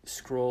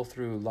scroll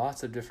through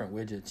lots of different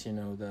widgets.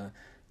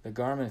 The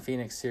Garmin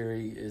Fenix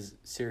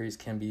series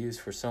can be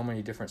used for so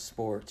many different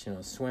sports,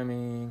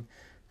 swimming,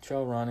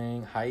 trail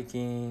running,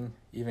 hiking,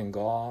 even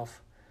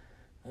golf.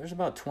 There's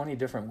about 20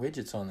 different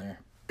widgets on there.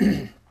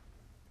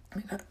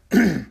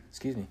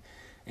 Excuse me.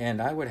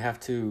 And I would have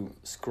to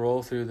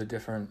scroll through the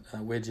different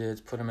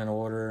widgets, put them in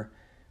order.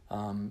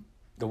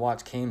 The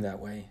watch came that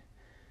way.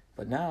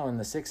 But now in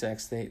the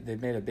 6X,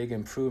 they've made a big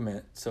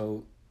improvement.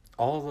 So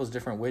all of those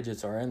different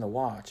widgets are in the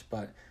watch,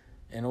 but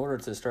in order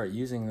to start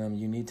using them,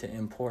 you need to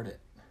import it.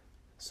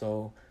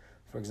 So,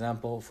 for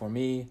example, for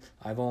me,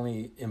 I've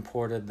only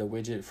imported the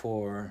widget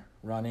for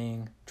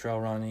running, trail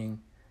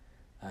running,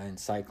 and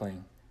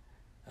cycling.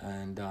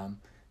 And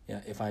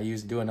if I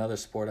do another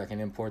sport, I can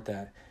import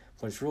that.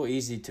 But it's real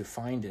easy to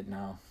find it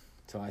now.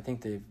 So I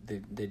think they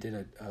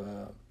did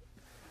a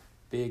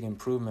big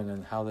improvement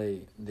in how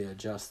they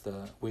adjust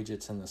the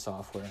widgets in the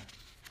software.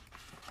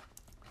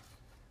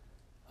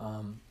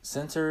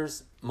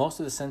 Sensors, most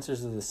of the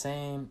sensors are the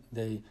same.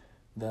 They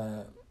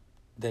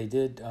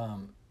did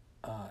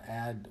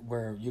add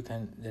where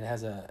it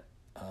has a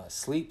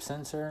sleep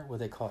sensor, what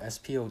they call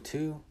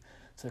SpO2,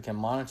 so it can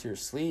monitor your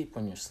sleep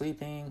when you're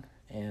sleeping.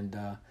 And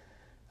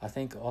I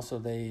think also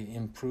they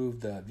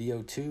improved the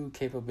VO2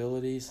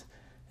 capabilities.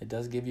 It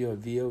does give you a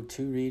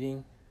VO2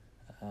 reading.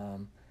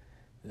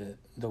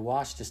 The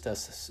watch just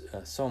does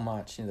so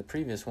much. The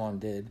previous one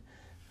did.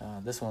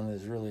 This one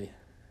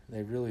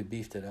they've really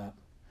beefed it up.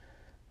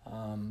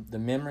 The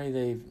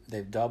memory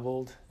they've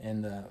doubled.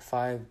 In the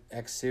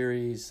 5X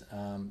series,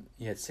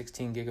 you had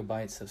 16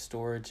 gigabytes of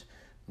storage.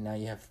 Now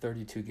you have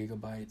 32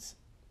 gigabytes.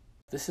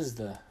 This is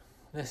the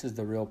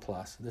real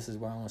plus. This is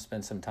where I want to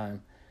spend some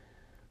time.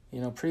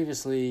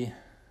 Previously,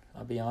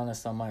 I'll be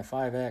honest, on my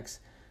 5X,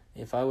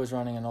 if I was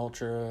running an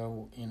ultra,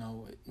 on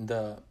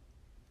the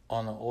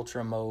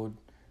ultra mode,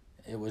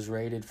 it was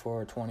rated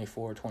for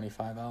 24,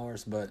 25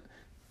 hours, but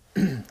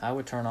I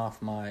would turn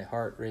off my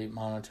heart rate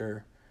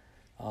monitor,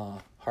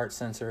 heart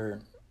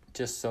sensor,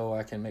 just so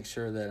I can make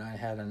sure that I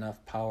had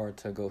enough power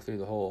to go through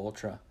the whole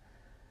ultra.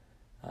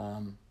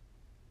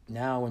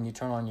 Now when you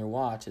turn on your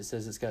watch, it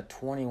says it's got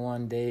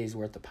 21 days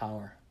worth of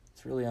power.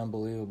 It's really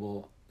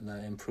unbelievable,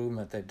 the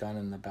improvement they've done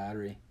in the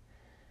battery.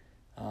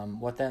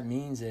 What that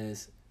means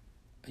is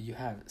you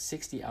have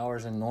 60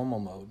 hours in normal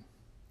mode.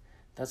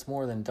 That's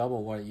more than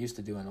double what it used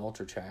to do in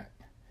Ultra Track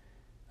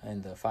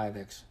and the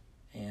 5X.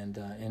 And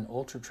in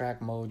Ultra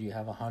Track mode, you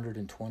have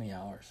 120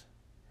 hours.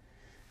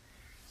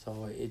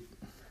 So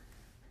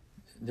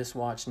this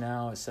watch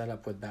now is set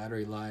up with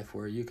battery life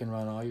where you can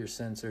run all your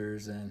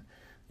sensors and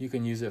you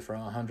can use it for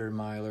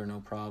 100-miler, no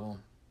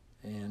problem.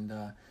 And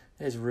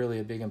it's really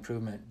a big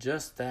improvement.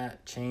 Just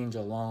that change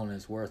alone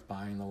is worth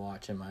buying the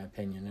watch, in my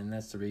opinion. And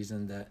that's the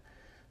reason that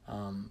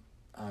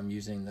I'm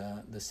using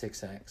the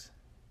 6X.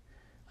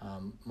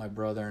 My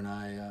brother and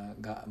I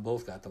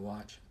both got the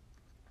watch.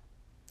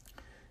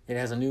 It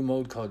has a new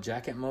mode called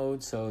jacket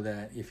mode, so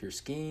that if you're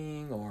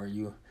skiing or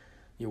you're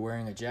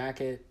wearing a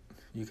jacket,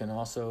 you can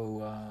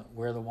also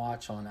wear the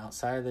watch on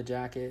outside of the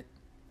jacket.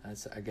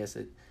 I guess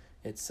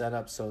it's set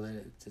up so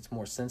that it's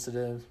more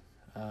sensitive,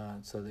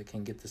 so they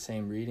can get the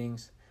same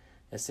readings.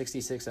 A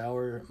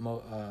 66-hour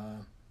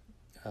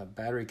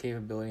battery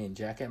capability in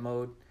jacket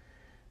mode.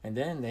 And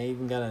then they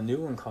even got a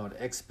new one called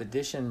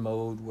expedition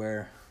mode,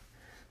 where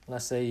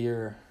let's say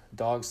you're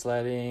dog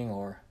sledding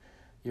or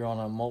you're on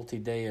a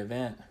multi-day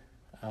event.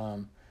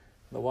 The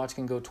watch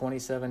can go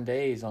 27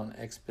 days on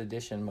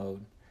expedition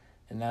mode,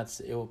 and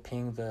it will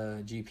ping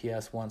the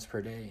GPS once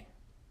per day.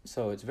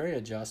 So it's very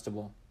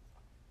adjustable.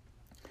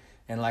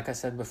 And like I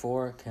said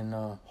before, it can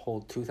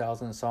hold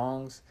 2,000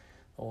 songs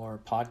or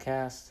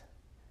podcasts.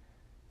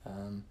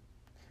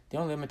 The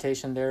only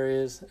limitation there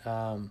is,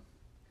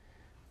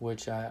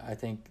 which I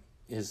think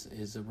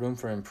is a room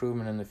for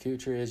improvement in the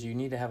future is you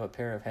need to have a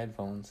pair of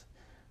headphones.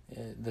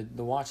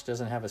 The watch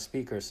doesn't have a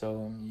speaker,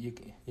 so you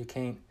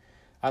can't.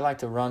 I like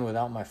to run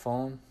without my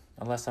phone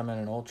unless I'm in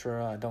an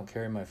ultra. I don't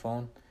carry my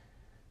phone,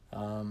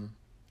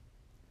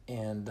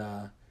 and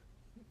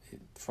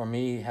for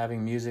me,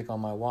 having music on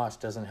my watch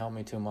doesn't help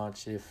me too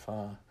much if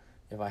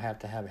I have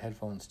to have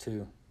headphones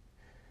too,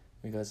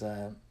 because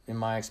in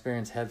my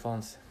experience,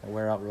 headphones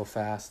wear out real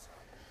fast.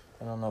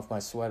 I don't know if my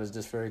sweat is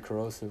just very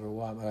corrosive or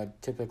what, but I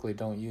typically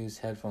don't use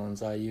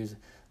headphones. I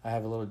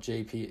have a little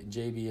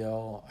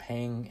JBL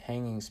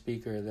hanging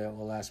speaker that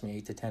will last me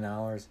 8 to 10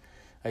 hours.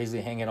 I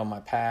usually hang it on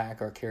my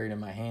pack or carry it in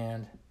my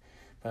hand,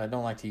 but I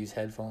don't like to use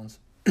headphones.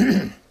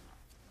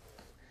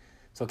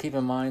 So keep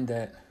in mind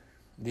that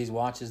these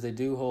watches, they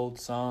do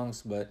hold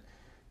songs, but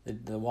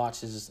the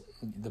watches,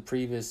 the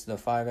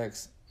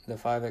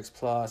 5X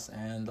Plus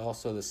and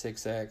also the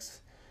 6X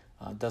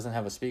doesn't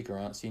have a speaker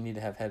on it, so you need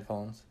to have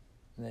headphones,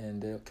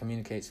 and it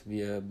communicates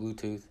via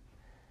Bluetooth.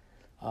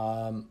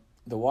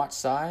 The watch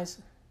size,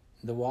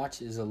 the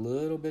watch is a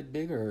little bit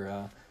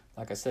bigger.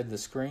 Like I said, the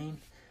screen,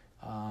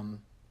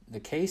 the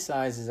case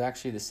size is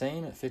actually the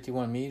same at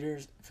 51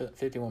 millimeters,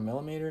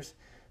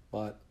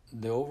 but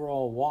the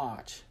overall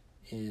watch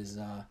is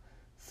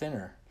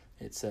thinner.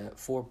 It's at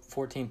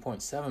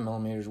 14.7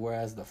 millimeters,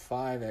 whereas the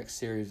 5X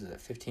series is at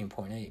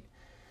 15.8.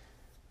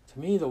 To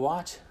me, the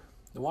watch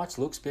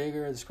looks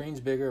bigger, the screen's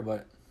bigger,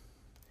 but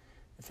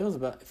it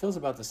feels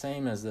about the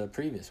same as the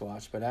previous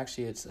watch, but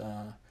actually it's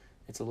a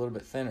little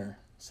bit thinner,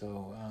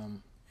 so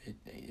it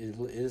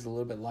is a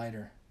little bit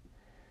lighter.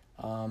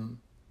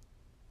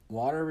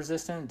 Water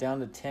resistant, down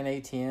to 10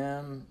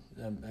 ATM.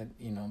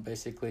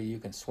 Basically you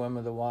can swim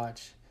with the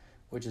watch,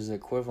 which is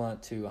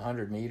equivalent to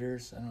 100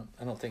 meters.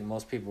 I don't think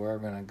most people are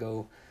going to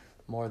go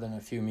more than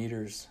a few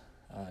meters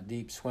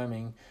deep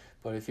swimming,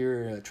 but if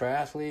you're a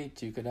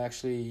triathlete, you could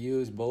actually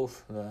use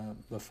both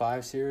the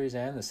 5 series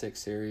and the 6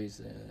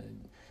 series.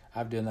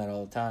 I've done that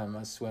all the time.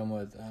 I swim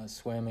with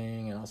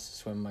swimming, and also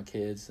swim with my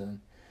kids, and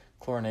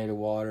chlorinated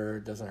water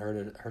doesn't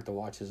hurt the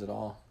watches at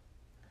all.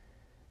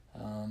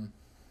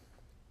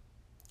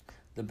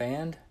 The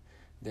band,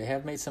 they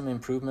have made some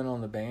improvement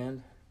on the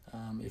band.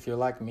 If you're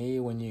like me,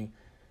 when you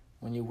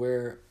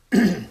wear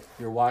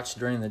your watch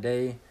during the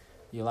day,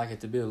 you like it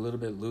to be a little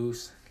bit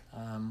loose.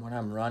 When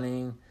I'm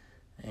running,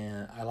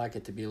 and I like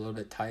it to be a little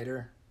bit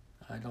tighter.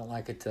 I don't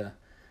like it to,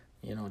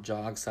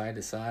 jog side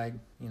to side.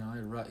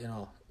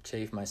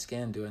 Chafe my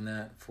skin doing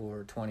that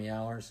for 20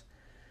 hours.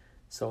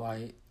 So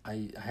I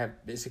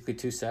have basically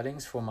 2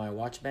 settings for my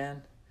watch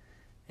band,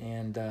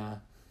 and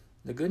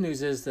the good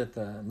news is that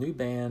the new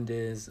band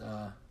is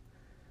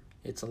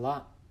it's a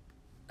lot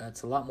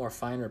more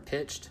finer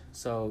pitched,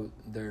 so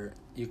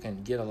you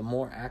can get a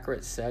more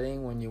accurate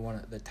setting when you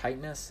want the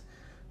tightness.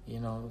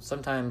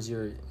 Sometimes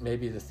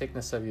maybe the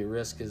thickness of your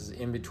wrist is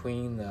in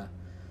between the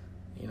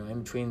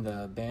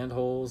band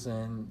holes,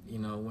 and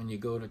when you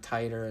go to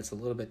tighter, it's a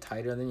little bit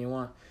tighter than you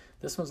want.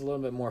 This one's a little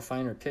bit more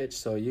finer pitch,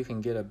 so you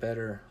can get a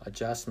better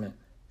adjustment.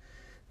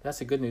 That's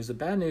the good news. The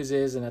bad news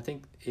is, and I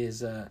think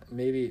is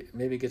maybe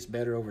it gets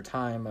better over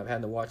time. I've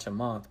had the watch a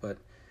month, but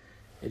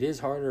it is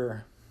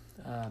harder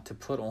to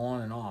put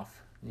on and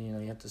off. You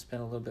have to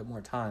spend a little bit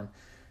more time,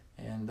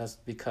 and that's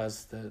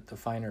because the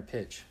finer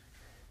pitch.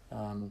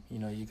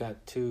 You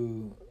got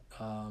two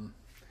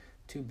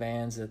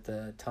bands that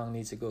the tongue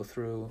needs to go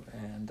through,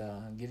 and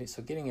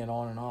getting it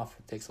on and off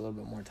takes a little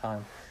bit more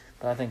time,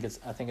 but I think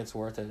it's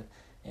worth it.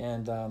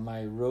 And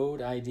my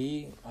Road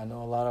ID, I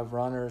know a lot of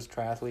runners,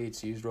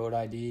 triathletes use Road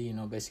ID.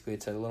 Basically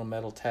it's a little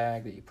metal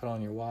tag that you put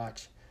on your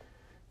watch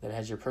that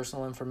has your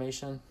personal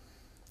information.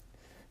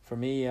 For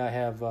me, I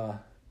have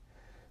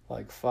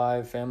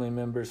 5 family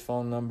members'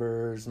 phone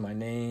numbers, my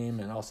name,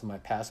 and also my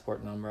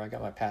passport number. I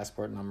got my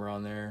passport number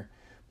on there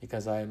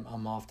because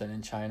I'm often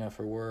in China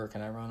for work,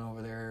 and I run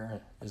over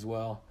there as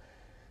well.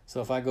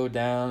 So if I go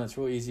down, it's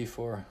real easy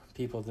for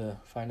people to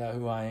find out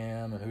who I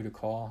am and who to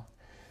call.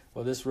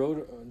 Well, this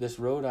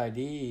Road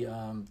ID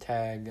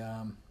tag,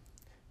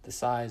 the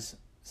size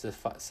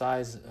for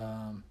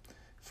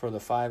the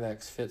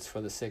 5X fits for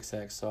the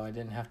 6X, so I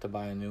didn't have to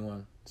buy a new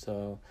one.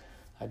 So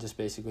I just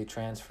basically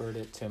transferred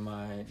it to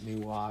my new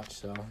watch,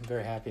 so I'm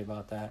very happy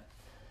about that.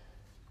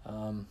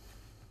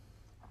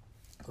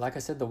 Like I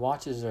said, the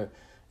watches the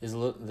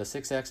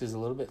 6X is a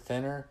little bit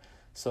thinner,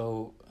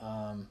 so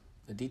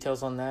the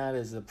details on that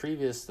is the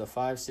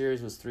 5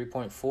 series was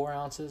 3.4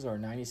 ounces or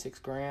 96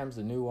 grams.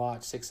 The new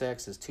watch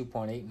 6X is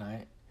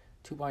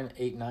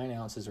 2.89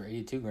 ounces or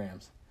 82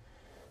 grams.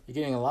 You're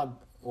getting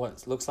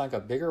what looks like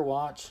a bigger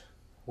watch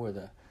with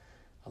a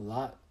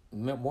lot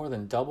more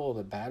than double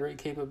the battery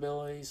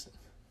capabilities,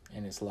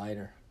 and it's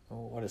lighter.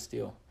 Oh, what a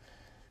steal.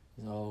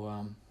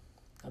 So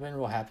I've been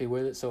real happy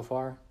with it so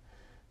far.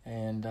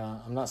 And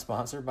I'm not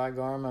sponsored by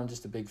Garmin. I'm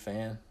just a big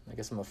fan. I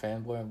guess I'm a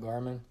fanboy of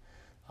Garmin.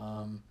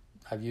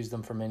 I've used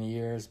them for many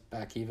years,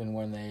 back even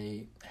when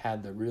they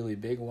had the really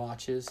big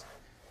watches,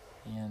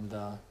 and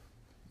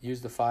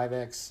used the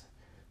 5X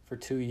for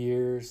 2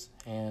 years,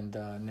 and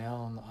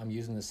now I'm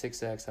using the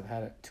 6X. I've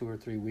had it 2 or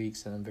 3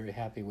 weeks, and I'm very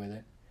happy with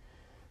it.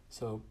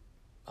 So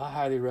I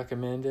highly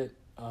recommend it.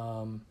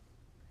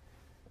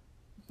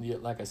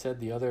 Like I said,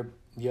 the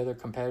other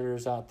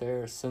competitors out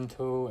there,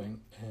 Suunto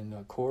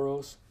and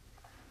Coros,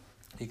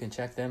 you can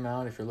check them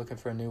out if you're looking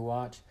for a new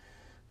watch.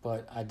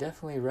 But I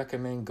definitely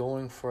recommend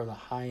going for the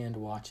high-end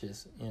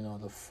watches, the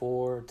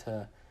 $400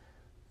 to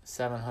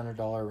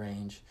 $700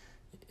 range.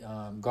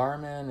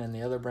 Garmin and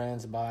the other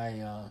brands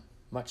buy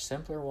much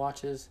simpler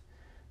watches,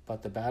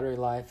 but the battery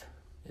life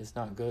is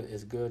not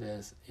as good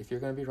as, if you're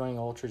going to be running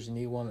ultras, you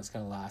need one that's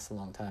going to last a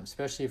long time,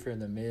 especially if you're in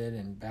the mid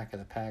and back of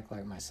the pack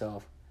like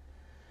myself.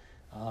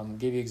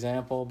 Give you an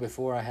example.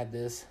 Before I had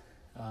this,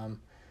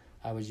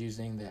 I was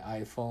using the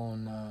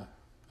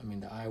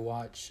the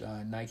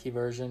iWatch Nike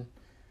version.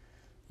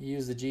 You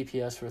use the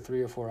GPS for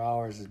 3 or 4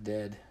 hours, it's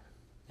dead.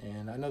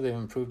 And I know they've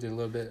improved it a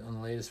little bit on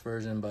the latest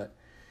version, but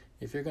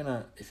if you're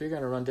gonna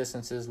run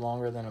distances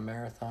longer than a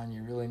marathon,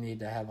 you really need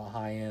to have a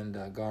high-end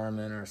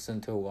Garmin or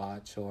Suunto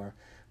watch, or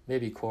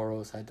maybe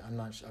Coros.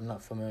 I'm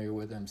not familiar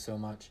with them so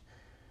much,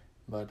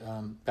 but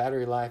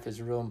battery life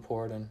is real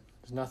important.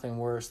 There's nothing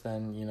worse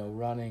than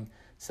running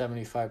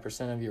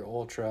 75% of your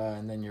ultra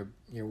and then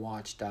your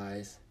watch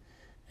dies,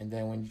 and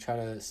then when you try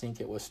to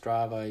sync it with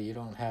Strava, you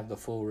don't have the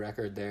full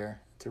record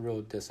there. It's a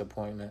real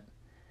disappointment.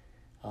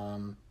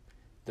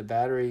 The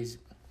batteries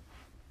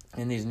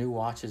in these new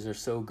watches are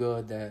so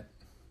good that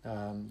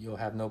you'll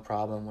have no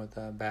problem with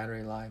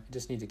battery life. You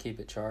just need to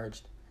keep it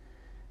charged.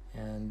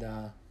 And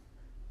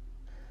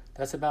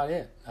that's about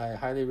it. I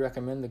highly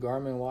recommend the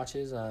Garmin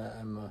watches.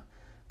 I'm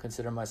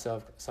consider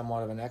myself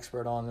somewhat of an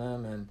expert on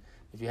them. And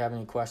if you have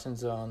any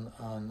questions on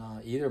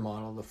either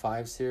model, the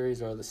 5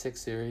 series or the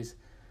 6 series,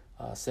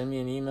 send me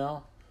an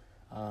email,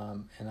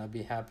 and I'd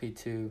be happy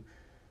to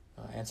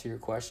answer your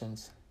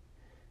questions.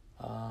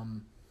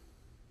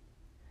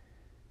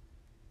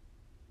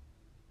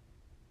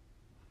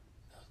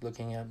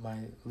 Looking at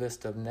my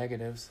list of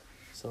negatives.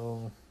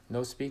 So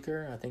no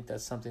speaker. I think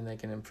that's something they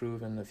can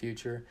improve in the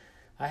future.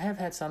 I have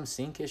had some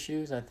sync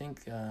issues. I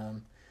think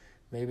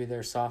maybe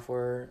their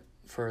software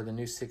for the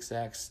new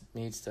 6X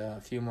needs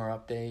a few more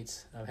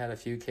updates. I've had a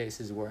few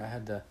cases where I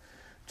had to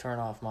turn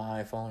off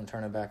my iPhone and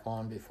turn it back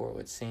on before it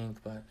would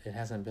sync, but it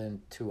hasn't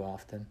been too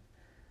often.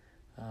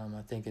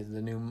 I think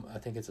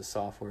it's a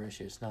software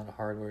issue. It's not a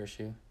hardware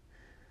issue.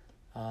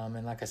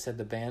 And like I said,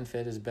 the band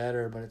fit is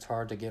better, but it's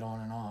hard to get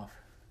on and off.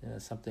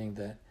 It's something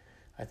that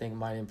I think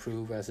might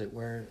improve as it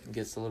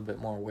gets a little bit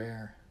more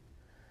wear.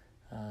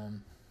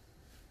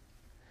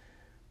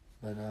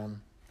 But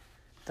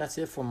that's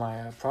it for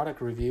my product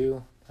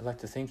review. I'd like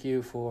to thank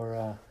you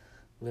for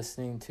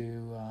listening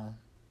to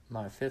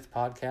my 5th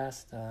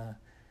podcast.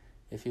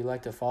 If you'd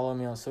like to follow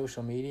me on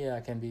social media,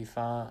 I can be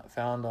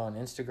found on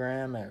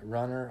Instagram at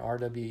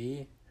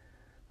RunnerRWE,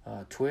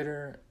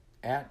 Twitter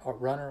at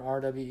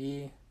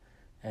RunnerRWE,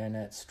 and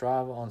at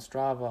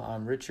Strava,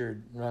 I'm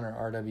Richard Runner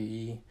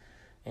RWE,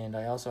 and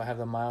I also have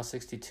the Mile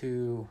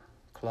 62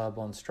 Club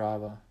on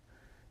Strava.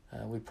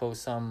 We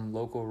post some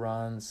local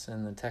runs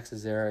in the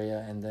Texas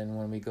area, and then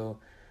when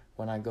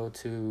I go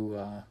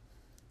to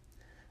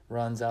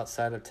runs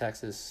outside of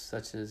Texas,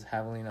 such as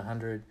Javelina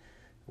 100,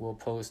 we'll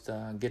post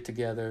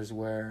get-togethers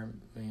where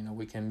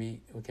we can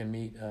meet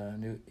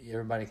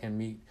everybody can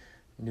meet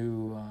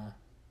new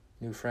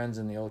friends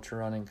in the ultra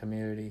running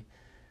community.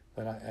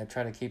 But I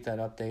try to keep that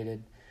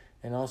updated.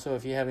 And also,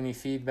 if you have any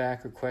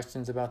feedback or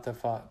questions about the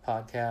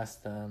podcast,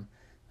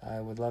 I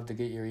would love to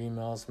get your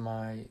emails.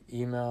 My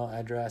email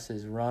address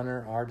is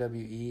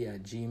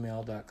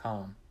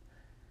runnerrwe@gmail.com.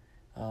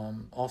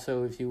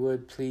 Also, if you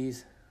would,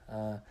 please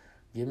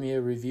give me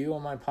a review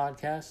on my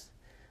podcast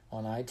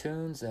on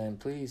iTunes, and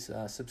please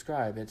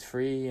subscribe. It's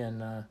free,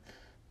 and I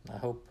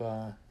hope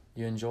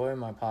you enjoy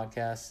my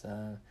podcast.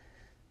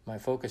 My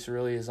focus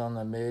really is on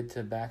the mid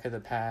to back of the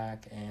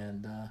pack,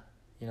 and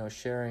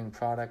sharing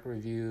product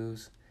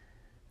reviews,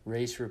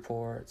 race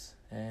reports,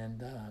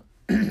 and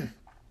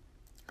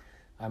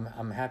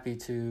I'm happy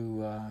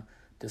to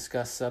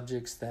discuss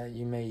subjects that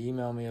you may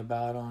email me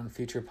about on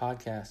future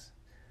podcasts.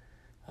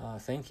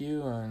 Thank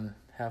you, and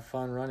have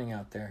fun running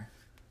out there.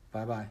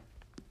 Bye-bye.